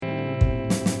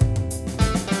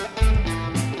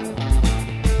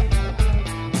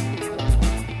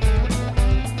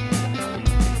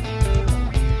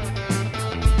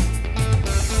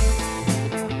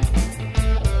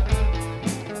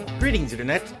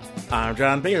Internet. I'm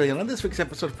John Bailey, and on this week's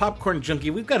episode of Popcorn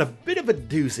Junkie, we've got a bit of a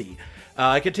doozy.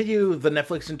 I continue the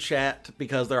Netflix and chat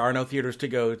because there are no theaters to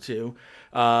go to,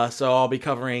 so I'll be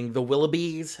covering The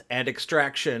Willoughbys and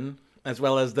Extraction, as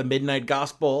well as The Midnight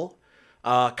Gospel,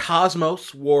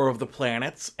 Cosmos, War of the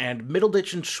Planets, and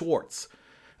Middleditch and Schwartz,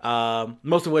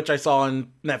 most of which I saw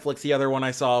on Netflix. The other one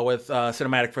I saw with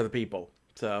Cinematic for the People.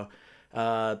 So,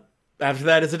 after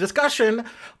that is a discussion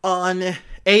on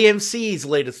AMC's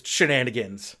latest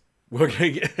shenanigans. We're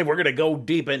gonna go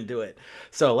deep into it.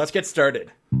 So let's get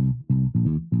started.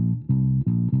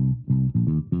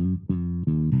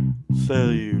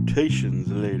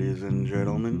 Salutations, ladies and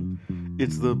gentlemen.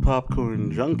 It's the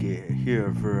Popcorn Junkie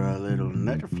here for a little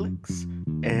Netflix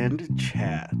and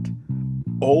chat.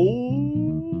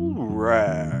 All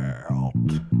right.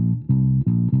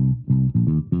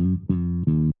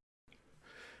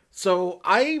 So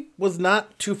I was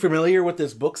not too familiar with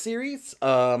this book series,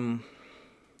 and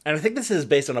I think this is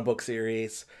based on a book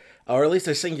series, or at least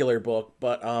a singular book,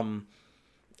 but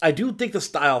I do think the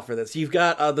style for this. You've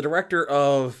got the director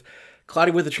of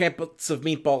Cloudy with the Chance of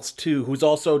Meatballs 2, who's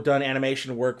also done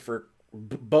animation work for,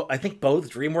 I think, both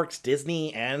DreamWorks,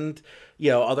 Disney, and,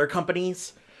 other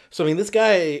companies. So, I mean, this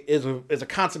guy is a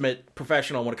consummate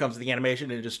professional when it comes to the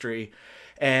animation industry,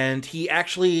 and he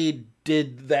actually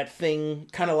did that thing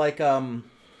kind of like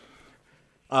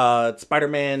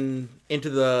Spider-Man Into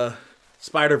the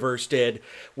Spider-Verse did,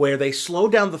 where they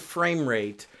slowed down the frame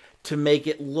rate to make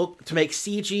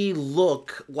CG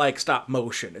look like stop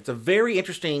motion. It's a very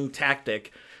interesting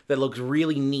tactic that looks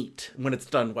really neat when it's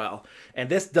done well. And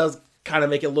this does kind of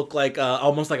make it look like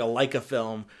almost like a Leica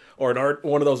film or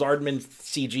one of those Aardman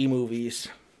CG movies.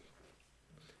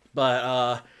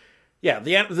 But yeah,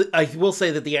 I will say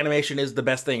that the animation is the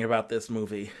best thing about this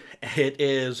movie. It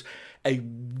is a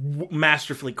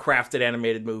masterfully crafted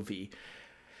animated movie.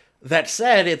 That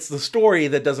said, it's the story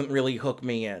that doesn't really hook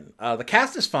me in. The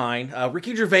cast is fine.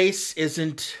 Ricky Gervais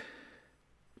isn't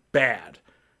bad.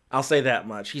 I'll say that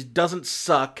much. He doesn't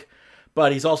suck,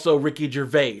 but he's also Ricky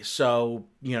Gervais. So,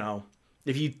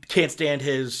 if you can't stand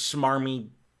his smarmy,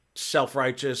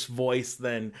 self-righteous voice,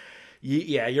 then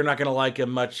you're not going to like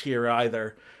him much here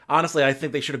either. Honestly, I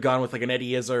think they should have gone with like an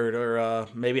Eddie Izzard or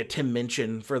maybe a Tim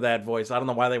Minchin for that voice. I don't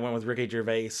know why they went with Ricky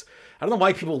Gervais. I don't know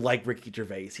why people like Ricky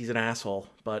Gervais. He's an asshole.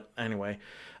 But anyway.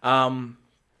 But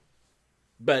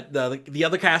the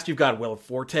other cast, you've got Will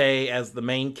Forte as the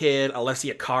main kid.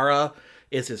 Alessia Cara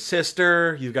is his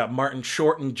sister. You've got Martin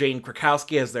Short and Jane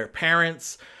Krakowski as their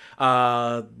parents.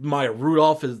 Maya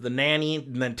Rudolph is the nanny.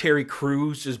 And then Terry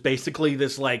Crews is basically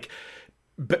this like...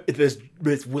 this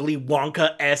Willy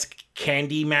Wonka-esque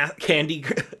candy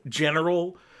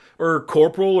general or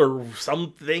corporal or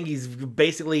something. He's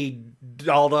basically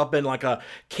dolled up in like a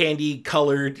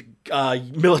candy-colored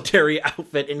military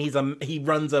outfit, and he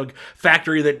runs a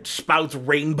factory that spouts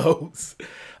rainbows.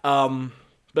 But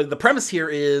the premise here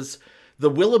is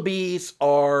the Willoughbys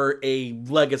are a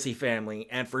legacy family,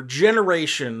 and for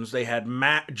generations they had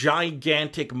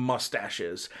gigantic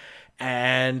mustaches.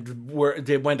 And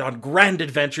they went on grand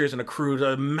adventures and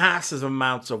accrued massive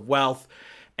amounts of wealth.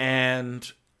 And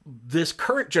this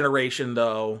current generation,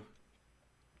 though,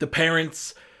 the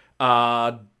parents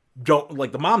don't,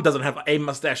 like, the mom doesn't have a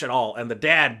mustache at all, and the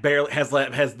dad barely has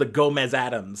the Gomez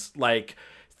Addams, like,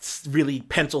 really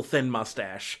pencil thin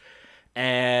mustache.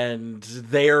 And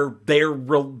they're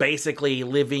basically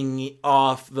living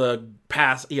off the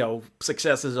past,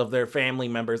 successes of their family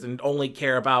members and only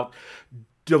care about.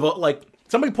 Like,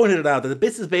 somebody pointed it out that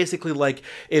this is basically like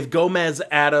if Gomez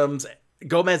and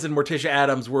Morticia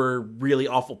Addams were really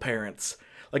awful parents.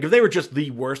 Like, if they were just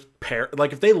the worst parent,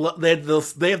 like if they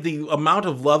have the amount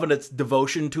of love and its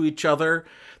devotion to each other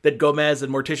that Gomez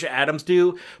and Morticia Addams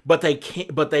do, but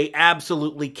they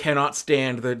absolutely cannot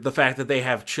stand the fact that they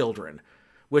have children.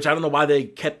 Which I don't know why they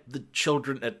kept the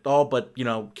children at all, but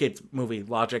kids movie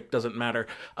logic doesn't matter.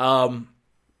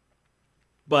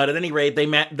 But at any rate,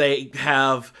 they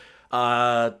have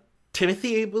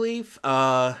Timothy, I believe.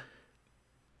 I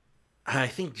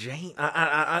think Jane.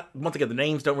 I once again, the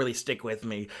names don't really stick with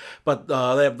me. But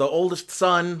they have the oldest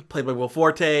son, played by Will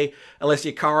Forte.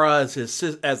 Alessia Cara as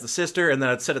the sister, and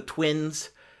then a set of twins,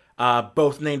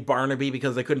 both named Barnaby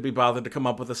because they couldn't be bothered to come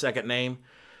up with a second name.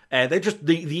 And they're just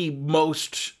the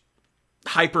most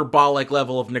hyperbolic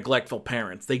level of neglectful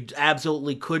parents. They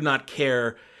absolutely could not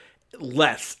care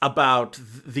less about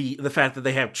the fact that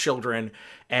they have children,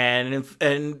 and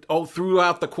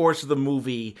throughout the course of the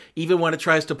movie, even when it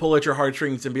tries to pull at your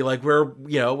heartstrings and be like,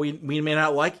 we may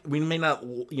not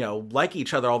like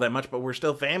each other all that much, but we're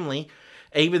still family,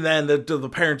 Even then, the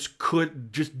parents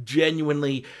could just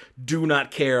genuinely do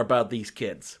not care about these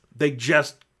kids. They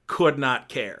just could not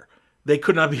care. They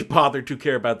could not be bothered to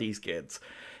care about these kids.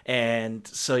 And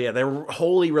so, yeah, they're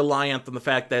wholly reliant on the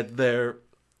fact that their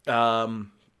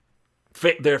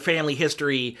family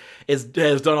history has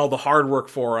done all the hard work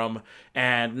for them.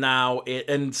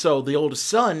 And so the oldest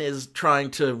son is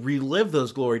trying to relive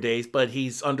those glory days, but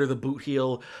he's under the boot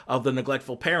heel of the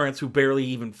neglectful parents who barely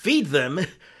even feed them.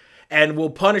 And will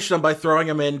punish them by throwing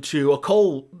them into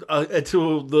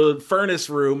into the furnace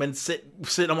room and sit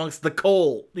amongst the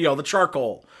coal, the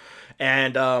charcoal,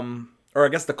 and or I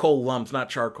guess the coal lumps, not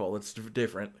charcoal. It's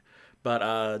different,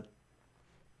 but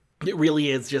it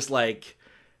really is just like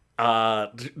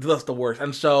that's the worst.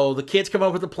 And so the kids come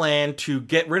up with a plan to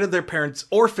get rid of their parents,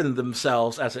 orphan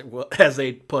themselves, as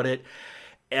they put it,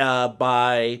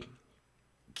 by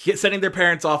sending their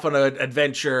parents off on an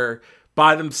adventure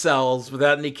by themselves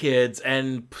without any kids,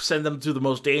 and send them to the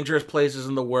most dangerous places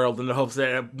in the world in the hopes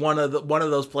that one of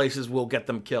those places will get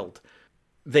them killed.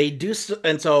 They do,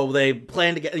 and so they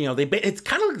plan to get, it's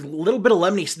kind of a little bit of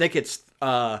Lemony Snicket's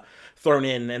thrown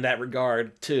in that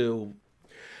regard too.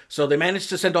 So they manage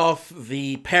to send off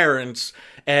the parents,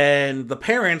 and the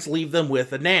parents leave them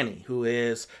with a nanny who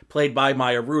is played by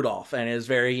Maya Rudolph and is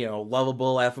very,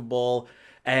 lovable, affable,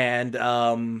 and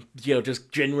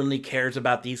just genuinely cares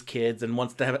about these kids and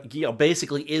wants to have,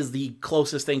 basically is the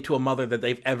closest thing to a mother that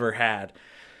they've ever had.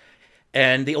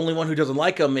 And the only one who doesn't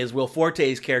like him is Will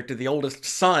Forte's character, the oldest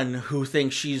son, who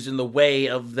thinks she's in the way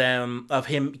of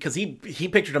him, because he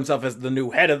pictured himself as the new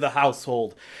head of the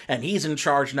household, and he's in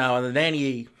charge now, and the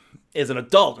nanny is an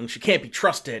adult and she can't be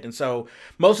trusted. And so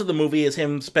most of the movie is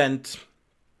him spent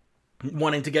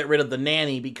wanting to get rid of the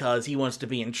nanny because he wants to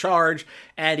be in charge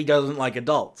and he doesn't like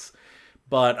adults.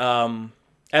 But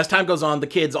as time goes on, the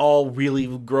kids all really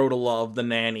grow to love the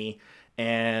nanny,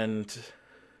 and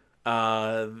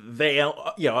they,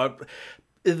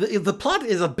 the plot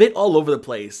is a bit all over the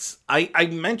place. I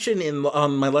mentioned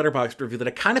on my Letterboxd review that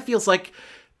it kind of feels like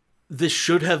this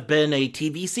should have been a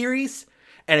TV series,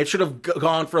 and it should have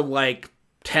gone for like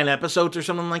 10 episodes or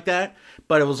something like that,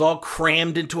 but it was all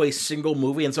crammed into a single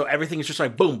movie, and so everything is just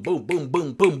like boom, boom, boom,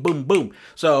 boom, boom, boom, boom.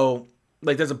 So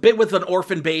like there's a bit with an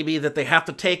orphan baby that they have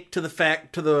to take to a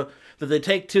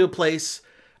place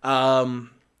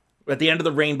at the end of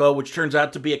the rainbow, which turns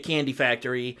out to be a candy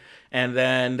factory, and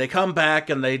then they come back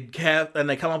and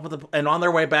and on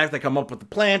their way back they come up with a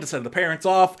plan to send the parents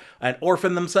off and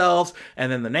orphan themselves,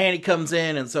 and then the nanny comes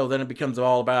in, and so then it becomes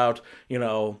all about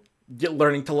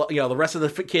learning to the rest of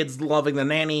the kids loving the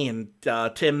nanny, and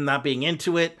Tim not being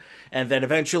into it, and then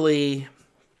eventually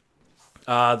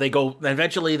they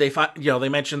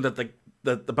mention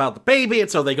that about the baby,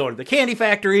 and so they go to the candy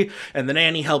factory, and the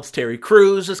nanny helps Terry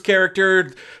Crews'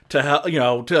 character to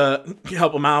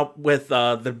help him out with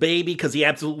the baby, because he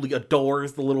absolutely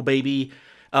adores the little baby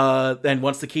and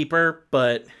wants to keep her,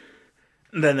 but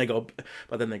then they go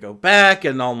back,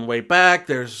 and on the way back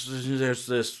there's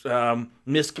this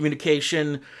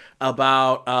miscommunication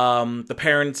about the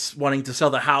parents wanting to sell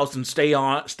the house and stay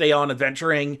on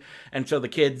adventuring, and so the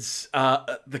kids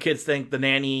think the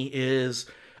nanny is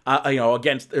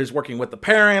is working with the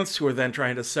parents, who are then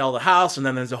trying to sell the house. And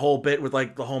then there's a whole bit with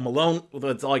like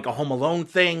it's like a Home Alone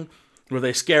thing where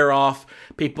they scare off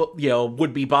people,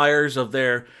 would-be buyers of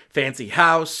their fancy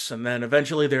house. And then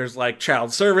eventually there's like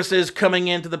child services coming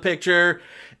into the picture,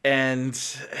 and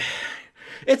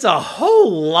it's a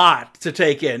whole lot to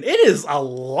take in. It is a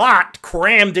lot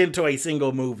crammed into a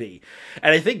single movie.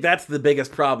 And I think that's the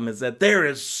biggest problem, is that there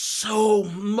is so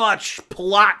much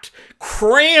plot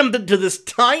crammed into this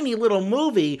tiny little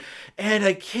movie, and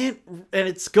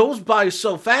it goes by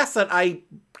so fast that I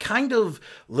kind of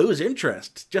lose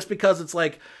interest, just because it's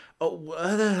like,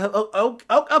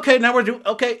 okay, now we're doing,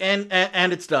 okay,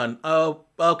 and it's done. Oh,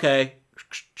 okay.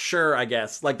 Sure, I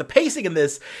guess. Like, the pacing in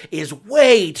this is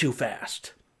way too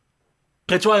fast.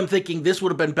 That's why I'm thinking this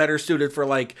would have been better suited for,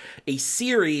 like, a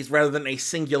series rather than a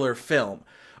singular film.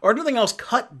 Or anything else,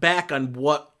 cut back on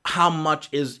how much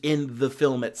is in the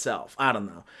film itself. I don't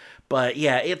know. But,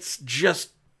 yeah, it's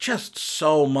just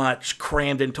so much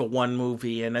crammed into one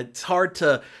movie, and it's hard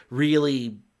to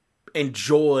really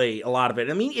enjoy a lot of it.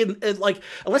 I mean,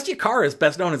 Alessia Cara is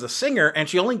best known as a singer, and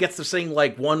she only gets to sing,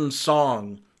 like, one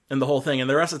song in the whole thing, and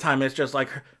the rest of the time it's just like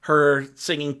her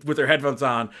singing with her headphones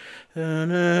on.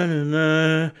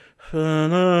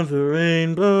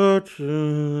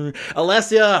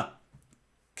 Alessia,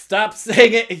 stop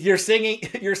singing! You're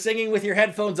singing with your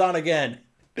headphones on again.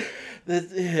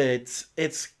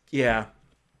 It's yeah.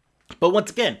 But once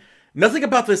again, nothing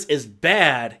about this is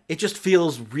bad. It just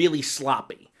feels really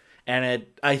sloppy. And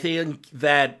I think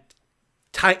that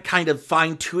kind of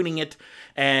fine tuning it,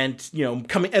 and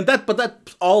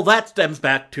but all that stems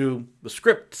back to the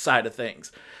script side of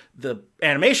things. The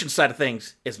animation side of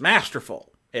things is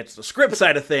masterful. It's the script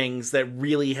side of things that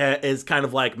really is kind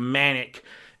of like manic,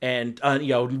 and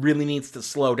really needs to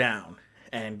slow down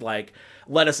and like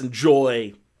let us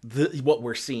enjoy what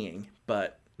we're seeing.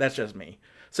 But that's just me.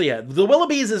 So yeah, The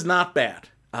Willoughbys is not bad.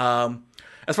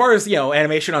 As far as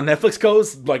animation on Netflix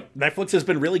goes, like Netflix has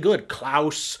been really good.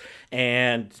 Klaus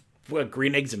and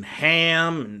Green Eggs and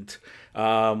Ham,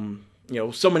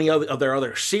 and so many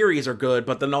other series are good.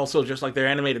 But then also just like their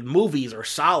animated movies are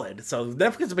solid. So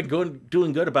Netflix has been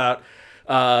doing good about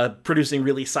producing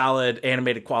really solid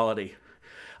animated quality.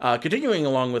 Continuing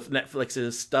along with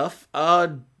Netflix's stuff,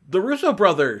 the Russo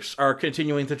brothers are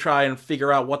continuing to try and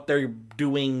figure out what they're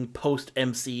doing post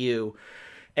MCU,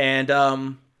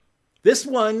 and this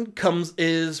one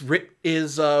is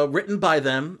written by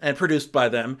them and produced by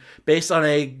them, based on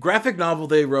a graphic novel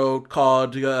they wrote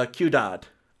called Ciudad,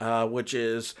 which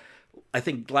is, I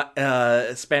think,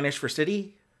 Spanish for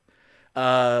city.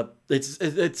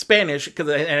 It's Spanish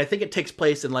and I think it takes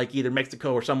place in like either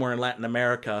Mexico or somewhere in Latin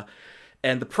America.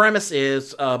 And the premise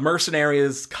is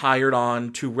mercenaries hired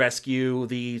on to rescue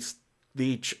in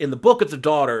the book it's a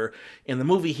daughter, in the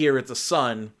movie here it's a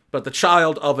son, but the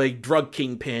child of a drug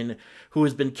kingpin who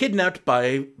has been kidnapped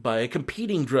by a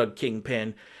competing drug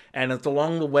kingpin. And it's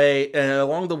along the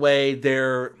way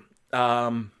they're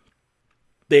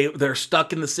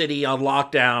stuck in the city on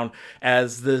lockdown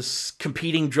as this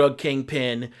competing drug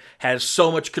kingpin has so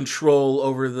much control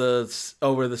over the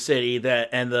city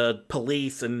and the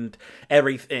police and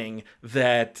everything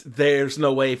that there's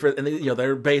no way for, and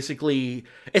they're basically,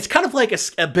 it's kind of like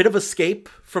a bit of Escape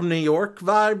from New York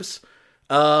vibes,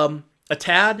 a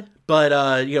tad, but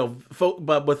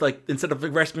but with like, instead of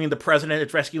rescuing the president,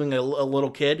 it's rescuing a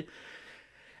little kid.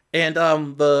 And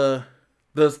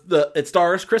it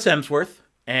stars Chris Hemsworth,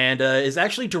 and is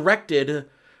actually directed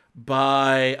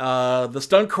by the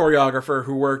stunt choreographer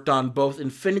who worked on both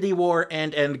Infinity War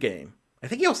and Endgame. I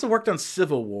think he also worked on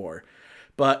Civil War.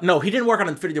 But no, he didn't work on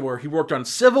Infinity War. He worked on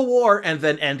Civil War and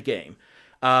then Endgame.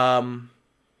 I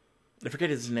forget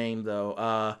his name,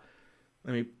 though.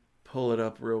 Let me pull it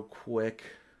up real quick.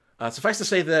 Suffice to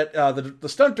say that the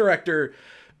stunt director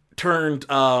turned...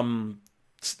 the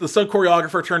stunt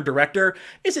choreographer turned director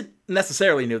isn't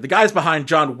necessarily new. The guys behind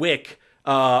John Wick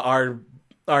are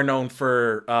known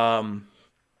for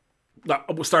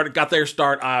got their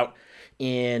start out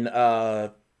in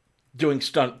doing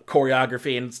stunt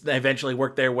choreography and eventually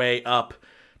worked their way up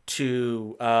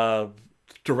to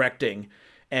directing.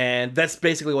 And that's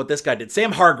basically what this guy did.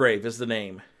 Sam Hargrave is the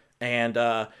name.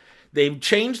 And they've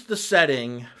changed the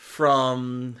setting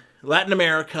from Latin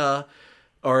America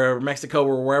or Mexico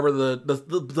or wherever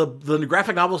the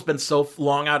graphic novel's been so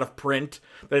long out of print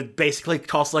that it basically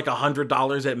costs like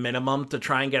 $100 at minimum to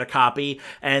try and get a copy.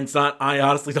 And it's not, I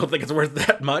honestly don't think it's worth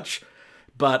that much.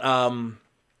 But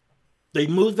they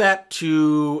moved that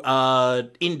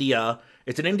to India.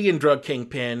 It's an Indian drug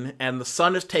kingpin, and the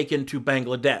son is taken to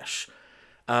Bangladesh.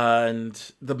 And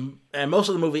most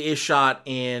of the movie is shot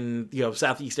in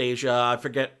Southeast Asia. I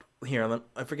forget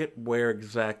where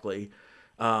exactly.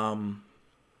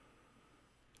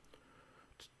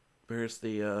 Where's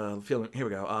the film? Here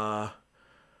we go.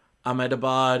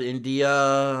 Ahmedabad,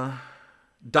 India,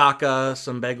 Dhaka,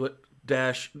 some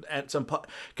Bangladesh, at some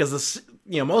because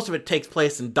most of it takes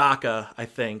place in Dhaka, I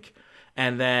think,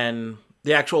 and then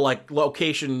the actual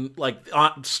location,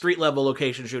 street level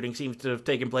location shooting seems to have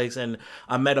taken place in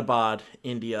Ahmedabad,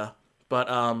 India. But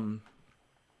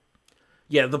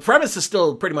yeah, the premise is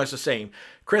still pretty much the same.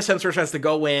 Chris Hemsworth has to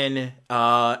go in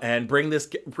and bring this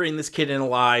kid in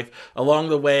alive. Along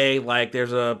the way,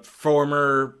 there's a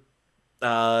former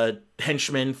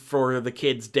henchman for the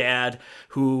kid's dad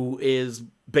who is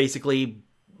basically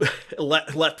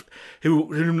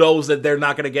who knows that they're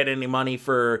not going to get any money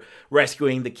for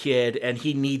rescuing the kid, and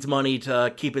he needs money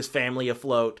to keep his family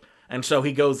afloat. And so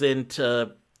he goes in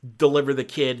to deliver the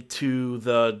kid to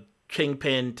the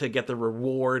kingpin to get the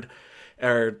reward,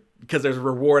 or because there's a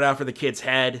reward out for the kid's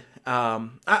head.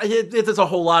 There's a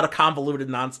whole lot of convoluted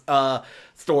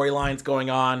storylines going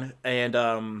on, and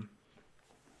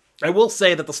I will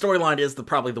say that the storyline is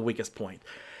probably the weakest point.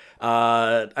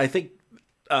 I think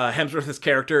Hemsworth's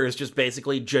character is just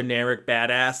basically generic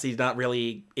badass. He's not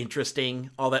really interesting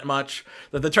all that much.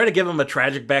 They try to give him a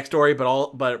tragic backstory,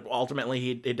 but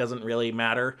ultimately it doesn't really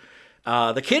matter.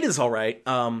 The kid is all right.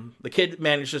 The kid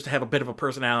manages to have a bit of a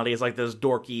personality. He's like this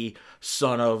dorky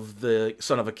son of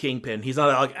a kingpin. He's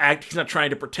not like he's not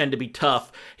trying to pretend to be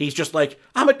tough. He's just like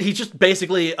he's just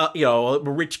basically a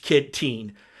rich kid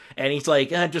teen, and he's like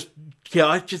just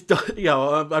I just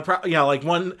like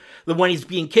when he's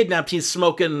being kidnapped, he's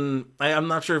smoking. I'm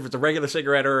not sure if it's a regular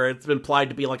cigarette or it's been implied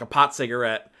to be like a pot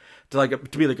cigarette, to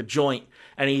be like a joint.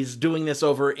 And he's doing this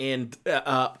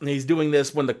he's doing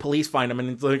this when the police find him, and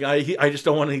he's like, I just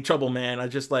don't want any trouble, man.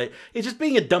 He's just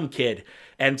being a dumb kid.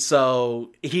 And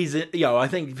so I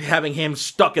think having him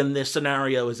stuck in this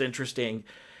scenario is interesting.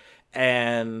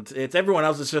 And it's everyone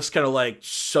else is just kind of like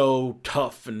so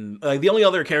tough. And like the only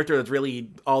other character that's really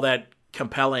all that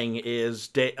compelling is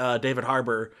David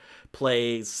Harbour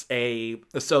plays a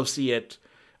associate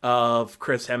of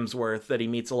Chris Hemsworth that he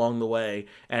meets along the way,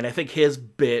 and I think his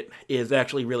bit is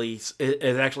actually really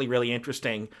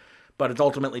interesting, but it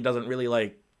ultimately doesn't really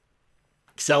like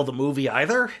sell the movie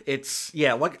either. It's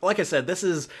like I said, this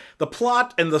is the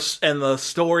plot and the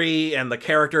story and the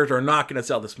characters are not going to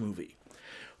sell this movie.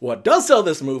 What does sell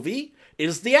this movie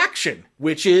is the action,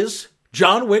 which is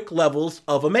John Wick levels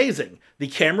of amazing. The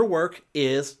camera work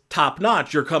is top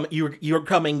notch. You're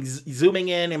coming zooming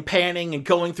in and panning and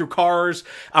going through cars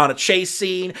on a chase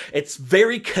scene. It's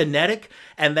very kinetic,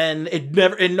 and then it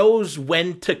knows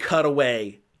when to cut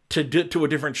away to a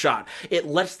different shot. It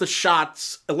lets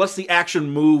the action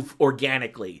move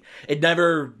organically. It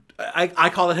never. I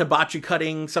call it hibachi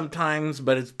cutting sometimes,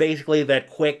 but it's basically that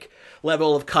quick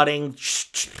level of cutting.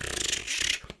 It's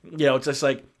just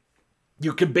like,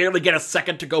 you can barely get a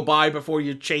second to go by before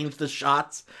you change the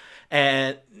shots.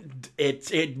 And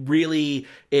it really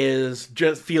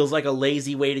just feels like a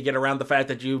lazy way to get around the fact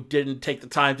that you didn't take the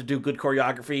time to do good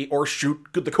choreography or shoot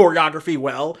the choreography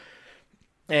well.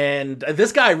 And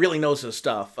this guy really knows his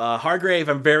stuff. Hargrave,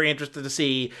 I'm very interested to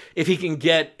see if he can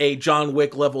get a John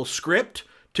Wick level script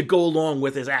to go along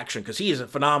with his action, because he is a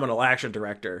phenomenal action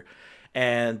director.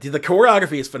 And the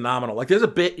choreography is phenomenal. Like, there's a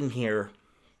bit in here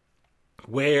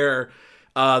where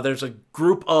there's a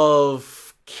group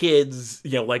of kids,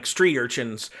 like street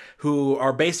urchins, who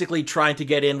are basically trying to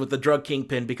get in with the drug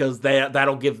kingpin because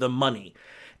that'll give them money.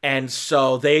 And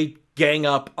so they gang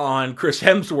up on Chris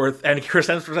Hemsworth, and Chris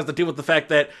Hemsworth has to deal with the fact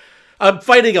that I'm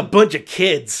fighting a bunch of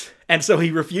kids. And so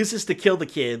he refuses to kill the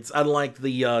kids, unlike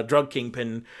the drug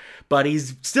kingpin, but he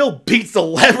still beats the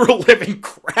living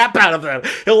crap out of them.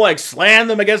 He'll like slam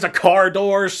them against a car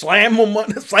door,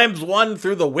 slams one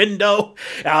through the window.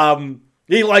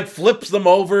 He like flips them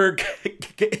over,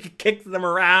 kicks them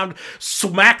around,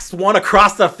 smacks one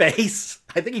across the face.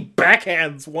 I think he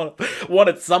backhands one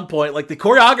at some point. Like, the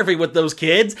choreography with those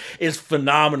kids is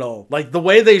phenomenal. Like, the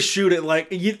way they shoot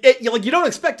it, you don't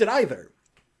expect it either.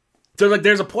 So, like,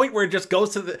 there's a point where it just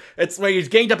goes to it's where he's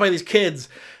ganged up by these kids,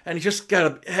 and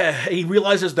he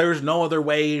realizes there's no other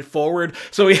way forward,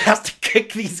 so he has to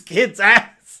kick these kids'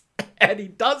 ass, and he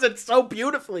does it so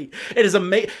beautifully. It is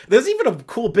amazing. There's even a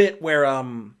cool bit where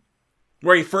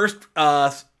he first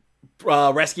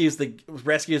rescues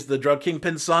the drug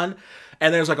kingpin's son,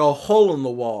 and there's like a hole in the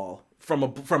wall from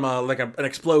an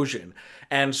explosion,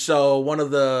 and so one of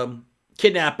the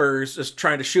kidnappers is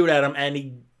trying to shoot at him,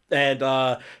 and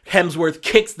Hemsworth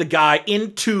kicks the guy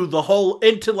into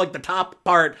like the top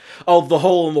part of the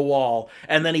hole in the wall,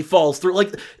 and then he falls through.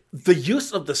 Like, the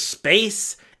use of the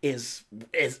space is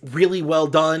really well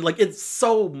done. Like, it's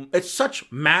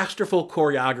such masterful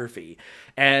choreography.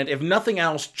 And if nothing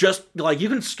else, just like, you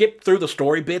can skip through the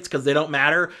story bits because they don't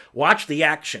matter. Watch the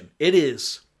action. It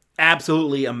is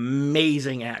absolutely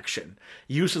amazing action.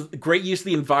 Great use of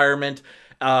the environment.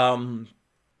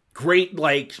 Great,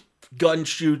 like, gun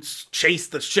shoots, chase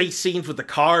scenes with the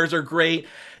cars are great.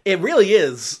 It really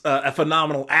is a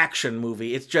phenomenal action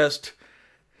movie. It just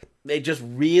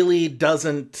really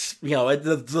doesn't,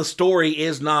 the story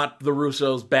is not the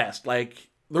Russos' best. Like,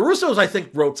 the Russos, I think,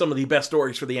 wrote some of the best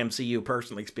stories for the MCU,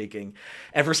 personally speaking.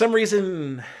 And for some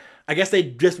reason, I guess they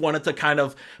just wanted to kind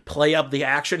of play up the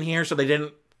action here, so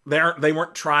they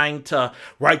weren't trying to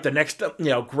write the next,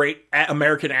 great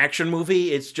American action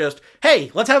movie. It's just,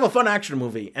 hey, let's have a fun action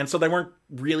movie. And so they weren't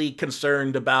really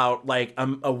concerned about, like,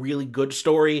 a really good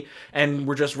story, and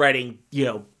we're just writing,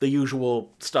 the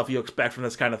usual stuff you expect from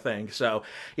this kind of thing. So,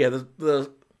 yeah,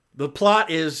 the plot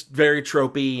is very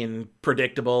tropey and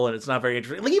predictable, and it's not very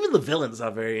interesting. Like, even the villain's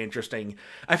not very interesting.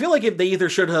 I feel like if they either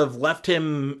should have left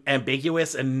him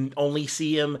ambiguous and only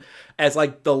see him as,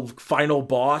 like, the final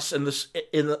boss in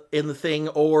the thing,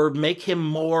 or make him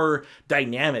more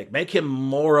dynamic, make him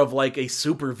more of, like, a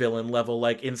super villain level,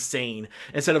 like, insane,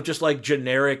 instead of just, like,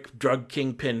 generic drug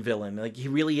kingpin villain. Like, he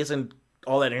really isn't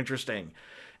all that interesting.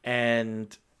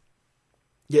 And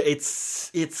yeah,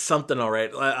 it's something, all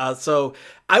right. So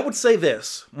I would say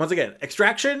this once again: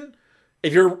 Extraction.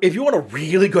 If you want a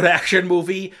really good action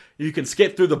movie, you can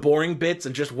skip through the boring bits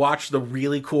and just watch the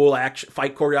really cool action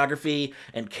fight choreography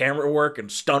and camera work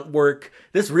and stunt work.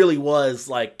 This really was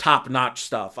like top-notch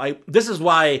stuff. This is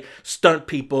why stunt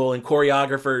people and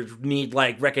choreographers need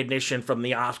like recognition from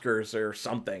the Oscars or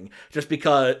something. Just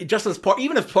as part,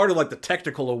 even as part of like the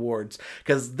technical awards,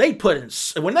 because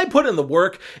when they put in the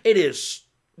work, it is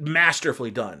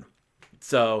masterfully done.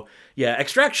 So yeah,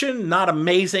 Extraction not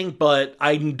amazing, but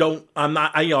I don't,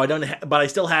 but I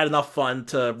still had enough fun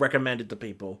to recommend it to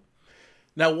people.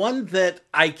 Now, one that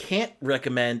I can't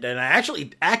recommend and I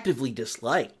actually actively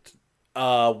disliked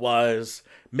was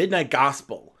Midnight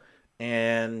Gospel,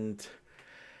 and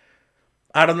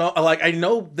I don't know, like I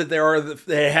know that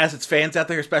it has its fans out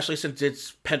there, especially since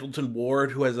it's Pendleton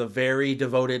Ward, who has a very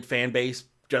devoted fan base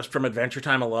just from Adventure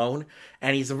Time alone,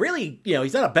 and he's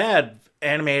he's not a bad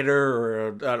animator or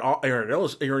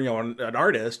an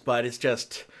artist, but it's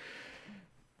just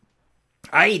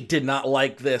I did not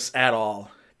like this at all.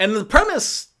 And the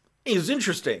premise is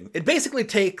interesting. It basically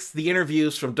takes the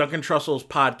interviews from Duncan Trussell's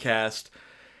podcast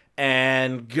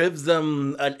and gives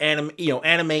them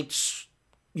animates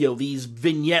these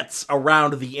vignettes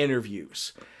around the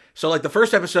interviews. So, like, the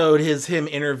first episode is from an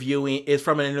interview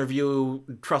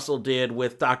Trussell did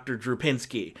with Dr. Drew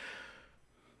Pinsky.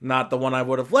 Not the one I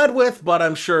would have led with, but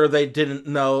I'm sure they didn't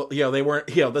know, they weren't,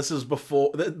 this is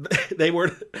before, they were,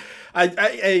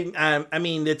 I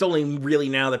mean, it's only really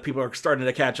now that people are starting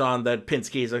to catch on that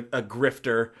Pinsky is a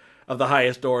grifter of the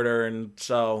highest order, and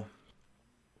so,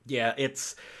 yeah,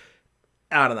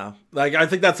 I don't know. Like, I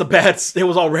think it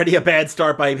was already a bad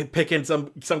start by picking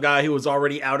some guy who was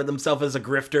already outed himself as a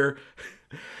grifter.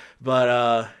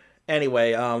 But,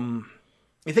 anyway,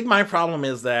 I think my problem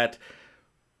is that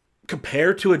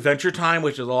compared to Adventure Time,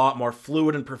 which is a lot more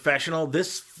fluid and professional,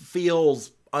 this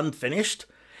feels unfinished.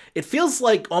 It feels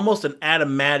like almost an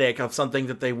automatic of something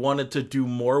that they wanted to do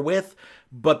more with,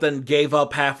 but then gave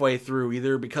up halfway through,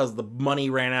 either because the money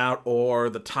ran out or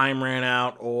the time ran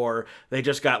out, or they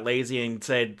just got lazy and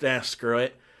said, screw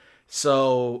it.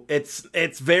 So it's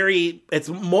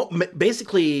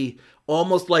basically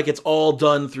almost like it's all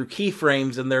done through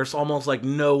keyframes, and there's almost like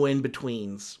no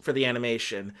in-betweens for the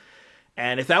animation.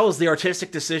 And if that was the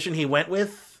artistic decision he went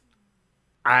with,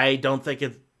 I don't think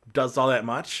it does all that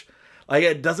much. Like,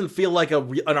 it doesn't feel like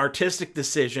an artistic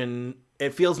decision.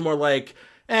 It feels more like,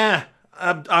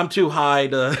 I'm too high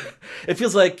to... It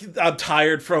feels like I'm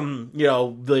tired from,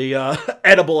 the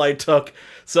edible I took,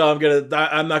 so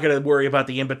I'm not gonna worry about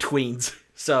the in-betweens.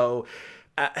 So,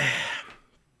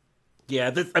 yeah,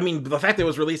 the fact that it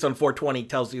was released on 420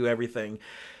 tells you everything.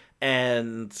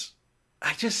 And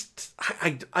I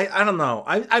don't know.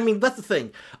 I mean, that's the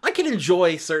thing. I can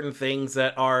enjoy certain things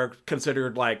that are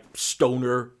considered like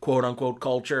stoner, quote unquote,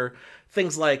 culture.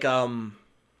 Things like Half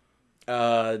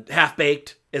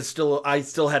Baked I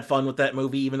still had fun with that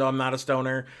movie, even though I'm not a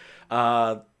stoner.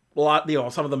 Some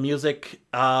of the music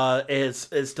is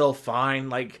still fine.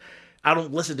 Like, I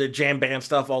don't listen to jam band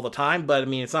stuff all the time, but I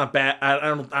mean, it's not bad. I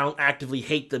don't actively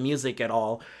hate the music at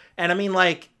all. And I mean,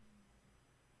 like,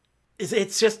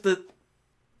 it's just that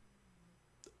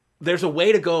there's a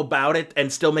way to go about it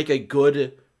and still make a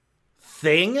good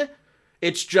thing.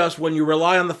 It's just when you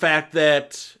rely on the fact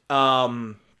that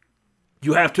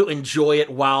you have to enjoy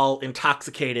it while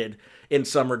intoxicated in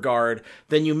some regard,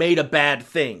 then you made a bad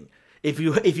thing. If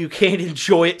you can't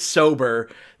enjoy it sober,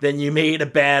 then you made a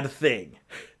bad thing.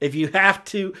 If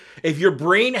your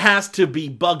brain has to be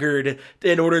buggered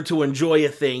in order to enjoy a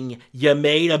thing, you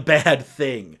made a bad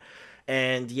thing.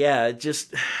 And yeah,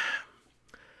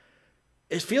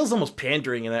 it feels almost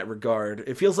pandering in that regard.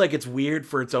 It feels like it's weird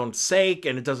for its own sake,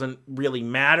 and it doesn't really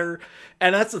matter.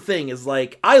 And that's the thing, is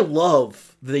like, I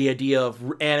love the idea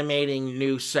of animating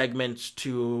new segments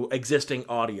to existing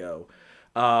audio.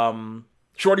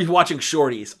 Shorties watching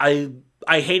Shorties.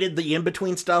 I hated the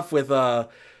in-between stuff with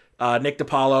Nick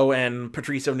DiPaolo and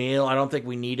Patrice O'Neal. I don't think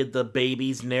we needed the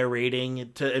babies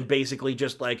narrating and basically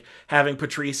just like having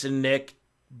Patrice and Nick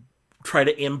try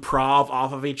to improv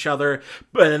off of each other,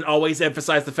 but then always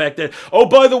emphasize the fact that, oh,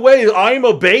 by the way, I'm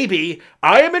a baby.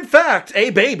 I am in fact a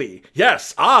baby.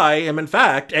 Yes, I am in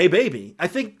fact a baby. I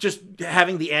think just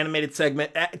having the animated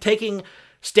segment, taking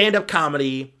stand-up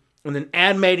comedy and then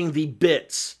animating the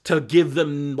bits to give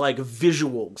them like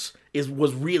visuals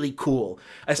was really cool.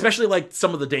 Especially like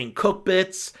some of the Dane Cook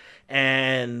bits,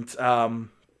 and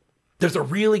there's a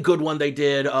really good one they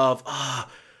did of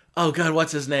oh god,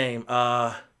 what's his name?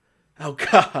 Oh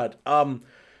god.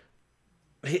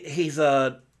 He's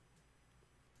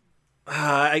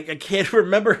I can't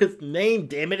remember his name.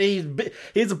 Damn it,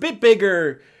 he's a bit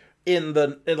bigger in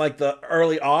like the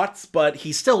early aughts, but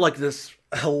he's still like this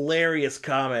hilarious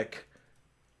comic.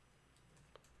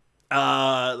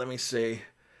 Let me see.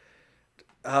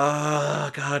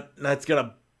 God, that's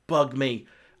gonna bug me.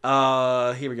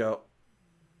 Here we go.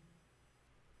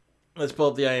 Let's pull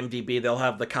up the IMDb. They'll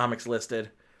have the comics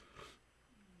listed.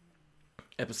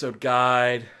 Episode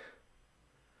guide.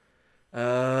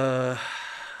 Let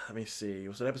me see.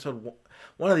 Was it episode one?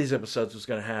 One of these episodes was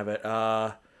gonna have it.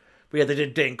 But yeah, they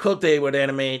did Dane Cook. They would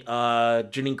animate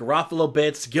Janine Garofalo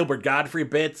bits, Gilbert Godfrey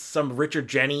bits, some Richard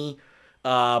Jenny,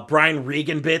 Brian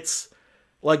Regan bits.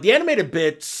 Like the animated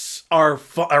bits are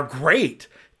great.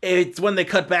 It's when they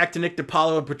cut back to Nick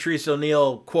DiPaolo and Patrice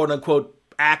O'Neal, quote unquote,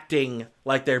 acting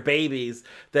like they're babies,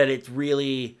 that it's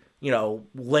really,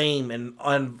 lame and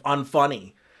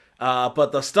unfunny.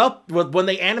 But the stuff when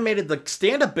they animated the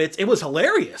stand-up bits, it was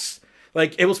hilarious.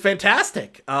 Like it was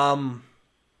fantastic. Dom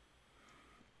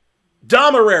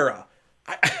Herrera.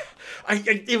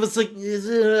 It was like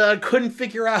I couldn't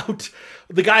figure out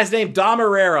the guy's name. Dom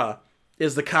Herrera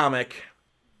is the comic.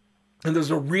 And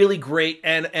there's a really great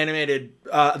animated.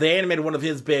 They animated one of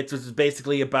his bits, which is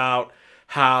basically about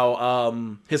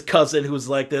how his cousin, who's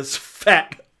like this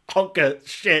fat hunk of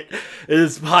shit,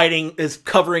 is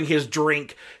covering his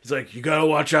drink. He's like, "You gotta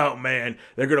watch out, man.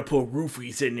 They're gonna put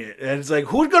roofies in it." And it's like,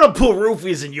 who's gonna put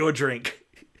roofies in your drink?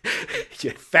 You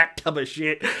fat tub of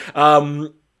shit.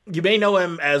 You may know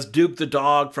him as Duke the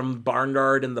dog from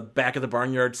Barnyard in the Back of the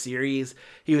Barnyard series.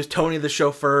 He was Tony the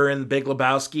chauffeur in The Big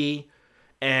Lebowski.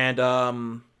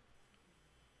 And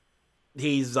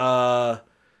he's what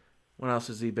else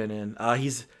has he been in?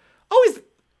 He's always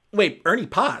Ernie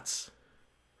Potts.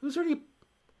 Who's Ernie?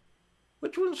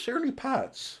 Which one's Ernie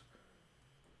Potts?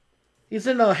 He's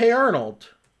in Hey Arnold.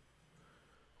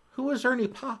 Who is Ernie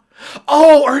Potts?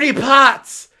 Oh, Ernie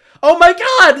Potts! Oh my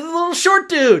God, the little short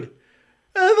dude.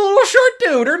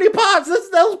 Ernie Potts.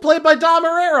 That was played by Dom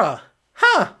Herrera.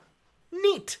 Huh?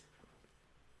 Neat.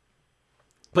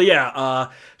 But yeah,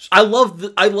 I love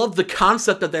the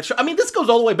concept of that show. I mean, this goes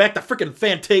all the way back to freaking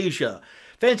Fantasia.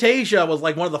 Fantasia was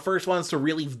like one of the first ones to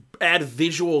really add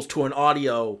visuals to an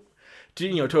audio,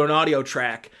 to an audio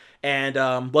track. And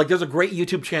there's a great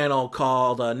YouTube channel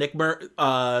called there's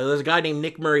a guy named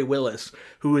Nick Murray Willis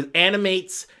who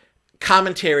animates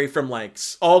commentary from like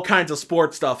all kinds of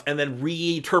sports stuff and then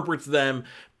reinterprets them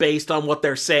based on what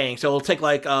they're saying. So it'll take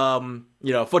like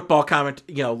football comment,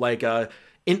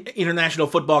 international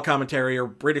football commentary or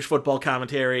British football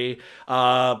commentary,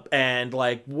 and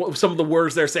like some of the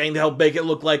words they're saying, they'll make it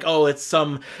look like, oh, it's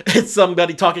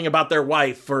somebody talking about their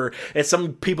wife, or it's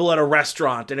some people at a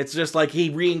restaurant, and it's just like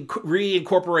he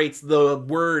reincorporates the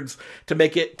words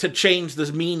to change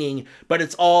this meaning, but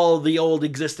it's all the old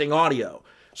existing audio.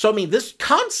 So I mean, this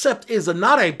concept is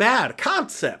not a bad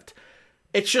concept.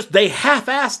 It's just they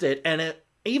half-assed it, and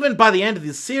even by the end of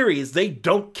the series, they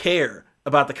don't care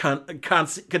about the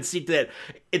conceit that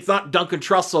it's not Duncan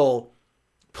Trussell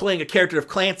playing a character of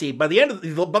Clancy. By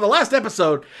the last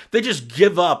episode, they just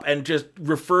give up and just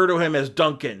refer to him as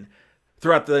Duncan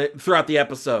throughout the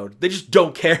episode. They just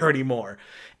don't care anymore.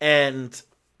 And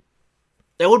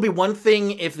that would be one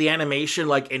thing if the animation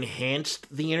like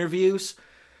enhanced the interviews.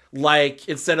 Like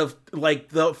instead of like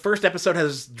the first episode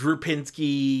has Drew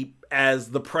Pinsky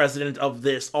as the president of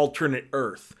this alternate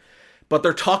Earth, but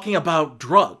they're talking about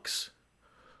drugs.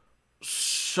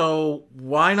 So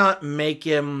why not make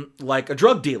him like a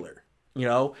drug dealer,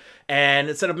 And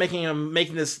instead of making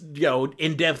this,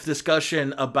 in-depth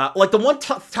discussion about, like the one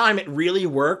time it really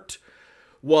worked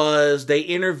was they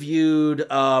interviewed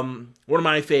one of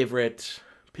my favorite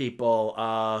people.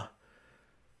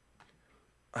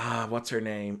 What's her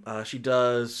name? She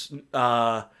does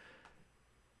a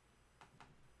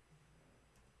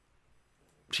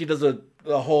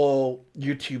whole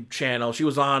YouTube channel. She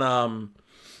was on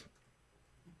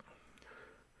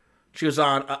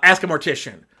Ask a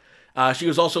Mortician. She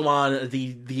was also on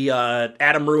the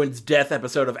Adam Ruins Death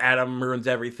episode of Adam Ruins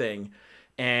Everything.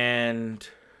 And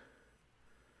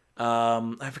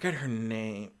I forget her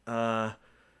name. Her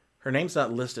name's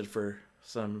not listed for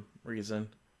some reason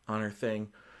on her thing.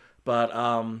 But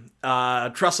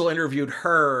Trussell interviewed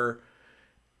her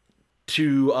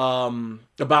to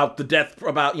about the death,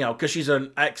 because she's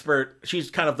an expert. She's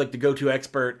kind of like the go-to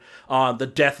expert on the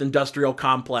death industrial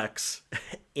complex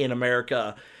in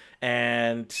America.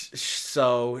 And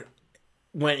so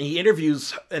when he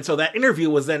interviews, and so that interview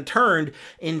was then turned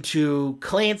into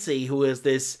Clancy, who is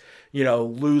this,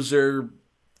 loser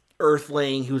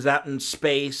earthling who's out in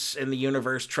space in the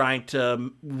universe trying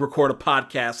to record a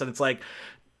podcast. And it's like,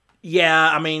 Yeah,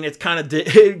 I mean, it's kind of,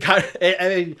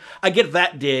 I get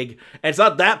that dig, and it's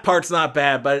not, that part's not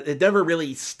bad, but it never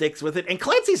really sticks with it, and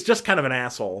Clancy's just kind of an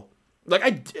asshole. Like,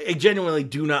 I genuinely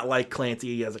do not like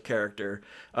Clancy as a character.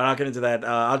 I'm not getting into that.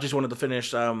 I just wanted to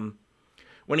finish,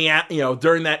 when he,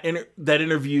 during that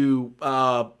interview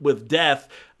with Death,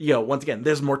 once again,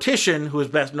 this Mortician, who is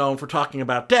best known for talking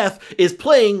about Death, is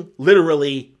playing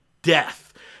literally Death.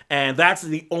 And that's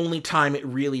the only time it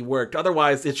really worked.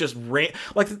 Otherwise, it's just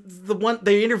like the one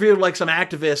they interviewed like some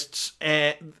activists,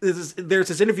 and there's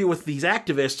this interview with these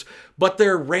activists, but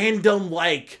they're random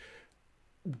like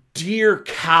deer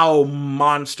cow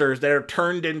monsters that are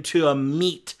turned into a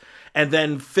meat and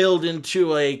then filled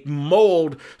into a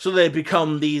mold so they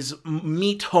become these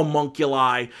meat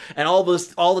homunculi. And all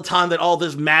the time that all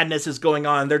this madness is going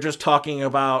on, they're just talking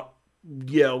about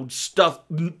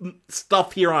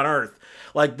stuff here on Earth.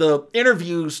 Like, the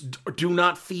interviews do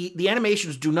not feed, the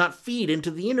animations do not feed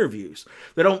into the interviews.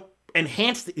 They don't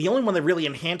enhance, the only one that really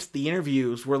enhanced the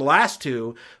interviews were the last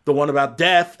two, the one about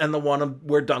Death and the one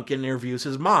where Duncan interviews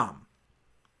his mom.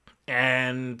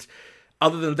 And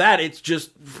other than that, it's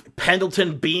just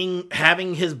Pendleton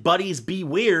having his buddies be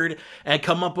weird and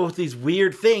come up with these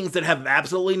weird things that have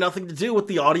absolutely nothing to do with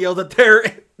the audio that they're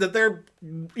that they're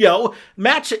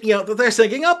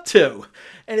syncing up to.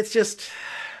 And it's just,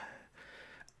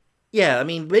 yeah, I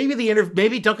mean,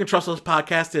 maybe Duncan Trussell's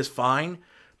podcast is fine,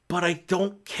 but I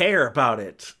don't care about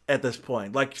it at this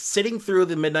point. Like, sitting through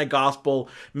the Midnight Gospel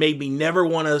made me never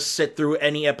want to sit through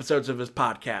any episodes of his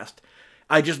podcast.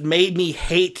 I just made me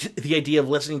hate the idea of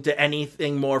listening to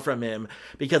anything more from him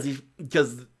because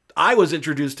I was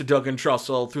introduced to Duncan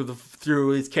Trussell through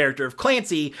his character of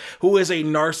Clancy, who is a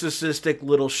narcissistic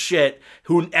little shit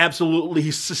who absolutely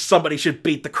somebody should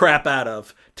beat the crap out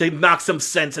of to knock some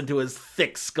sense into his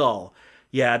thick skull.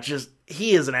 Yeah,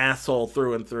 he is an asshole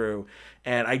through and through.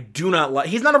 And I do not like,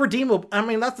 he's not a redeemable, I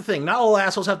mean, that's the thing. Not all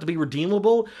assholes have to be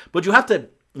redeemable, but you have to,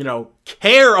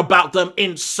 care about them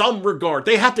in some regard.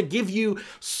 They have to give you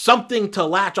something to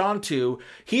latch onto.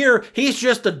 Here, he's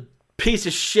just a piece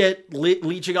of shit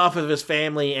leeching off of his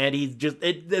family, and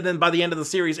and then by the end of the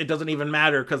series, it doesn't even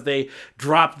matter because they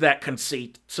dropped that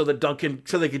conceit so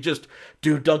they could just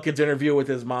do Duncan's interview with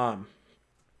his mom.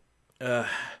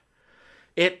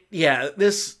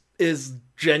 This is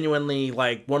genuinely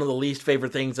like one of the least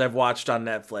favorite things I've watched on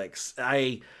Netflix.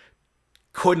 I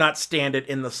could not stand it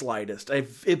in the slightest.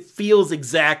 It feels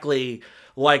exactly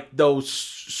like those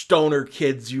stoner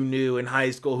kids you knew in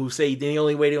high school who say the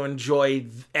only way to enjoy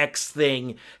X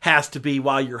thing has to be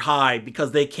while you're high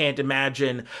because they can't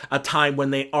imagine a time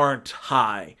when they aren't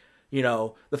high.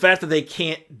 The fact that they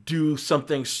can't do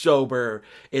something sober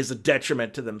is a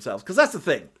detriment to themselves. Because that's the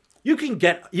thing. You can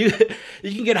get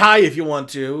high if you want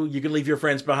to. You can leave your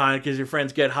friends behind because your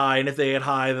friends get high, and if they get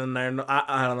high, then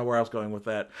I don't know where I was going with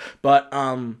that. But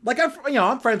I'm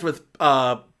friends with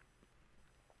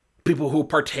people who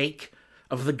partake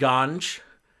of the ganj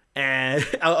and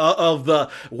of the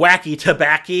wacky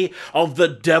tobacco, of the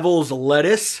devil's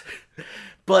lettuce.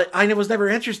 But I was never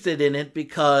interested in it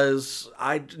because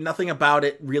nothing about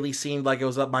it really seemed like it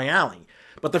was up my alley.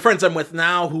 But the friends I'm with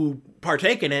now who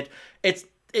partake in it,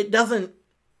 it doesn't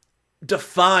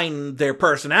define their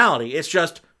personality. It's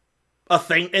just a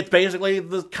thing. It's basically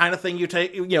the kind of thing you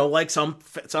take, like some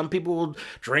people will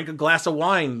drink a glass of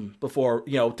wine before,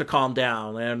 to calm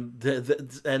down.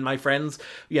 And my friends,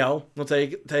 will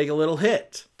take a little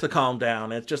hit to calm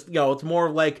down. It's just, it's more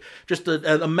like just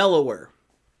a mellower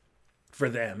for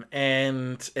them.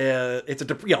 And it's a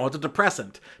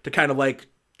depressant to kind of like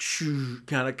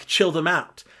chill them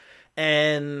out.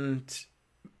 And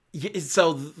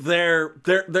so their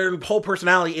whole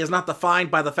personality is not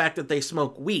defined by the fact that they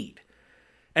smoke weed.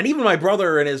 And even my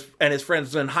brother and his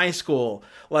friends in high school,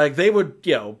 like, they would,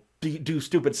 do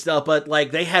stupid stuff, but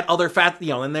like they had other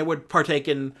and they would partake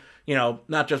in,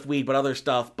 not just weed, but other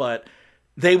stuff, but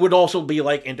they would also be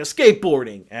like into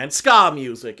skateboarding and ska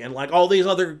music and like all these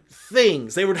other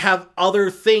things. They would have other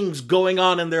things going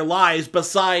on in their lives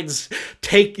besides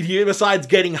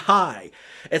getting high.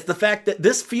 It's the fact that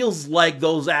this feels like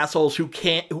those assholes who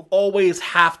always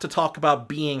have to talk about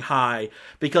being high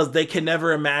because they can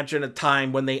never imagine a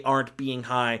time when they aren't being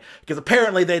high. Because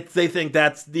apparently they think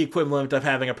that's the equivalent of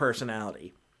having a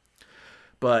personality.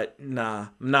 But nah,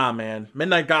 man.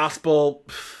 Midnight Gospel,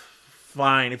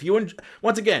 fine. If you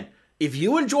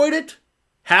enjoyed it,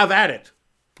 have at it.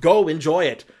 Go enjoy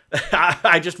it.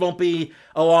 I just won't be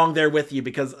along there with you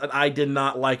because I did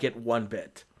not like it one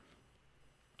bit.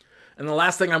 And the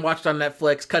last thing I watched on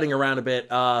Netflix, cutting around a bit,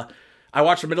 I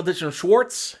watched Middleditch and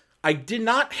Schwartz. I did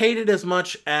not hate it as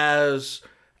much as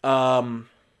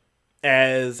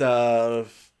as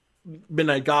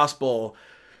Midnight Gospel,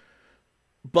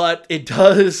 but it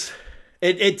does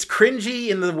it's cringy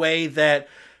in the way that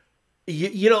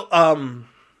you know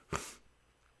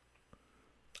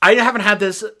I haven't had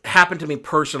this happen to me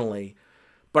personally,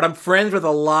 but I'm friends with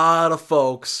a lot of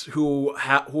folks who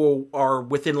are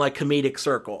within like comedic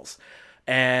circles.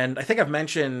 And I think I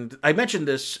mentioned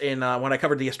this in when I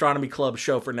covered the Astronomy Club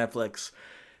show for Netflix,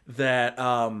 that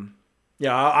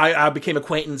I became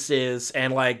acquaintances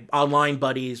and like online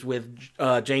buddies with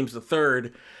James the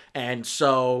Third, and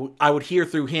so I would hear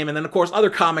through him, and then of course other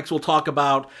comics will talk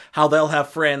about how they'll have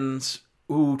friends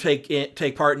who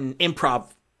take part in improv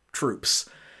troupes,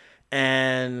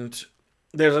 and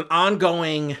there's an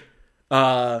ongoing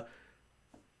the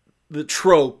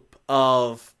trope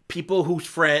of people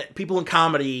in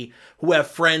comedy who have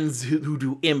friends who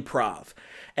do improv,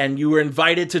 and you were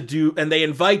invited to do, and they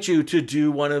invite you to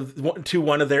do one of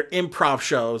their improv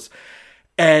shows,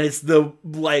 and it's the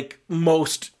like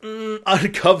most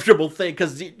uncomfortable thing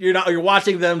because you're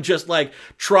watching them just like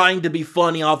trying to be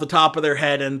funny off the top of their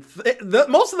head, and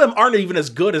most of them aren't even as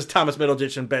good as Thomas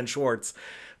Middleditch and Ben Schwartz,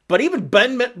 but even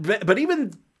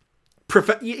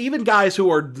even guys who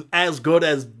are as good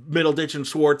as Middleditch and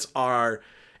Schwartz are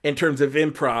in terms of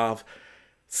improv,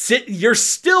 you're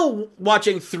still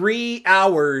watching 3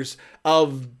 hours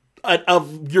of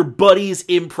your buddy's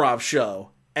improv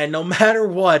show, and no matter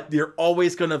what, you're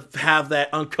always gonna have that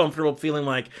uncomfortable feeling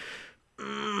like,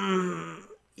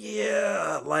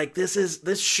 yeah, like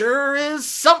this sure is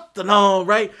something, all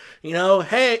right.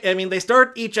 Hey, I mean, they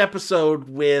start each episode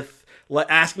with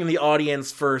asking the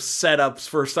audience for setups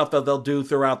for stuff that they'll do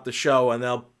throughout the show, and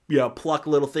they'll pluck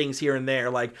little things here and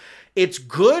there. Like, it's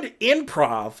good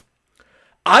improv.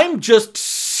 I'm just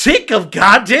sick of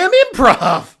goddamn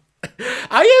improv.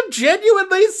 I am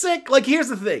genuinely sick. Like, here's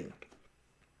the thing.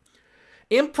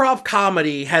 Improv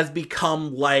comedy has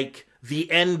become like the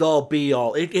end-all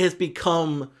be-all. It has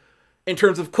become, in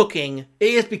terms of cooking,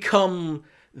 it has become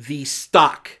the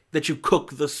stock that you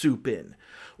cook the soup in.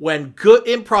 When good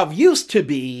improv used to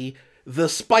be the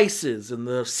spices and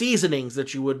the seasonings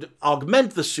that you would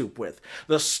augment the soup with.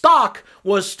 The stock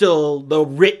was still the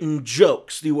written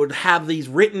jokes. You would have these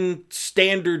written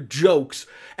standard jokes,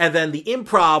 and then the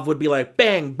improv would be like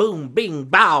bang, boom, bing,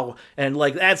 bow, and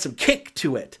like add some kick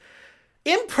to it.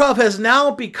 Improv has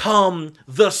now become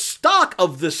the stock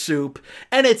of the soup,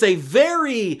 and it's a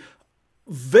very,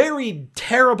 very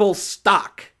terrible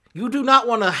stock. You do not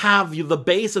want to have the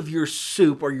base of your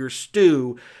soup or your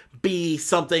stew be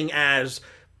something as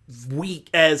weak,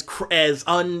 as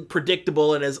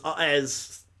unpredictable, and as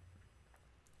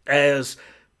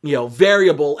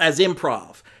variable as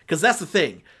improv. Because that's the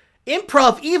thing.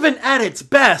 Improv, even at its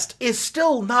best, is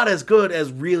still not as good as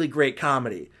really great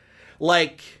comedy.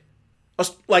 Like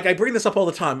I bring this up all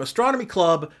the time. Astronomy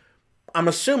Club, I'm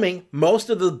assuming most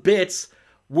of the bits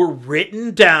were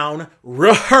written down,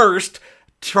 rehearsed,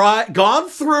 gone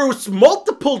through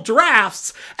multiple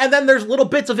drafts, and then there's little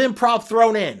bits of improv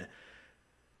thrown in.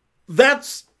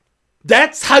 That's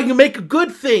how you make a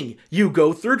good thing. You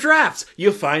go through drafts.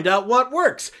 You find out what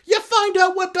works. You find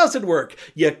out what doesn't work.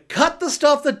 You cut the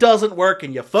stuff that doesn't work,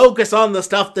 and you focus on the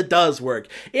stuff that does work.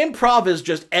 Improv is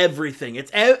just everything.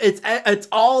 It's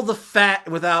all the fat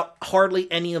without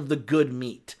hardly any of the good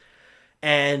meat,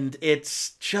 and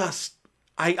it's just.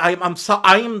 I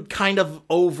am kind of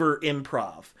over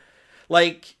improv.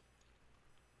 Like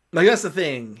that's the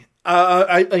thing.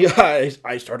 I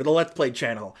started a Let's Play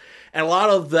channel, and a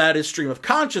lot of that is stream of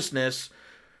consciousness,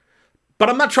 but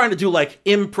I'm not trying to do like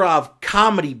improv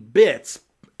comedy bits.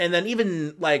 And then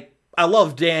even like, I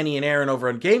love Danny and Aaron over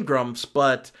on Game Grumps,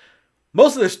 but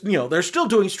most of this, they're still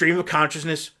doing stream of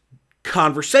consciousness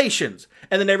conversations,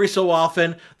 and then every so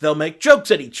often they'll make jokes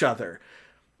at each other.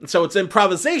 So it's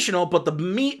improvisational,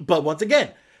 but once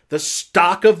again, the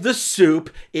stock of the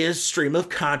soup is stream of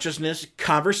consciousness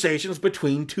conversations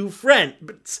between two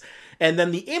friends. And then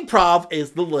the improv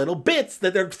is the little bits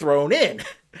that they're thrown in.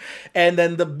 And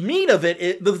then the meat of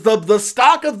it, the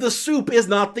stock of the soup is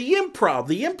not the improv.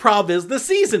 The improv is the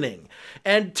seasoning.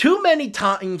 And too many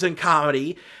times in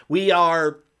comedy, we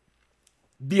are...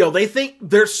 I think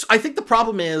the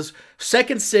problem is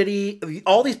Second City,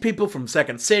 all these people from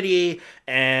Second City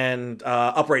and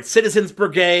Upright Citizens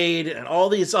Brigade and all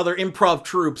these other improv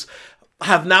troupes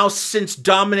have now since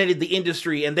dominated the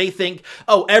industry, and they think,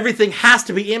 oh, everything has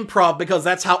to be improv because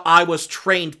that's how I was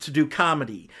trained to do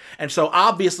comedy. And so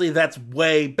obviously that's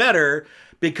way better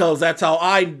because that's how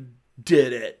I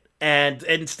did it. And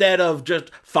instead of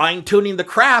just fine-tuning the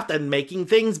craft and making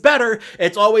things better,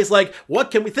 it's always like,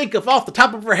 what can we think of off the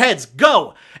top of our heads?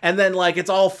 Go! And then, like, it's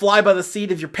all fly by the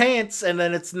seat of your pants, and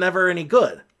then it's never any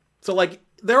good. So, like,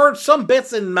 there are some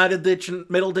bits in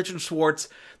Middleditch and Schwartz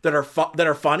that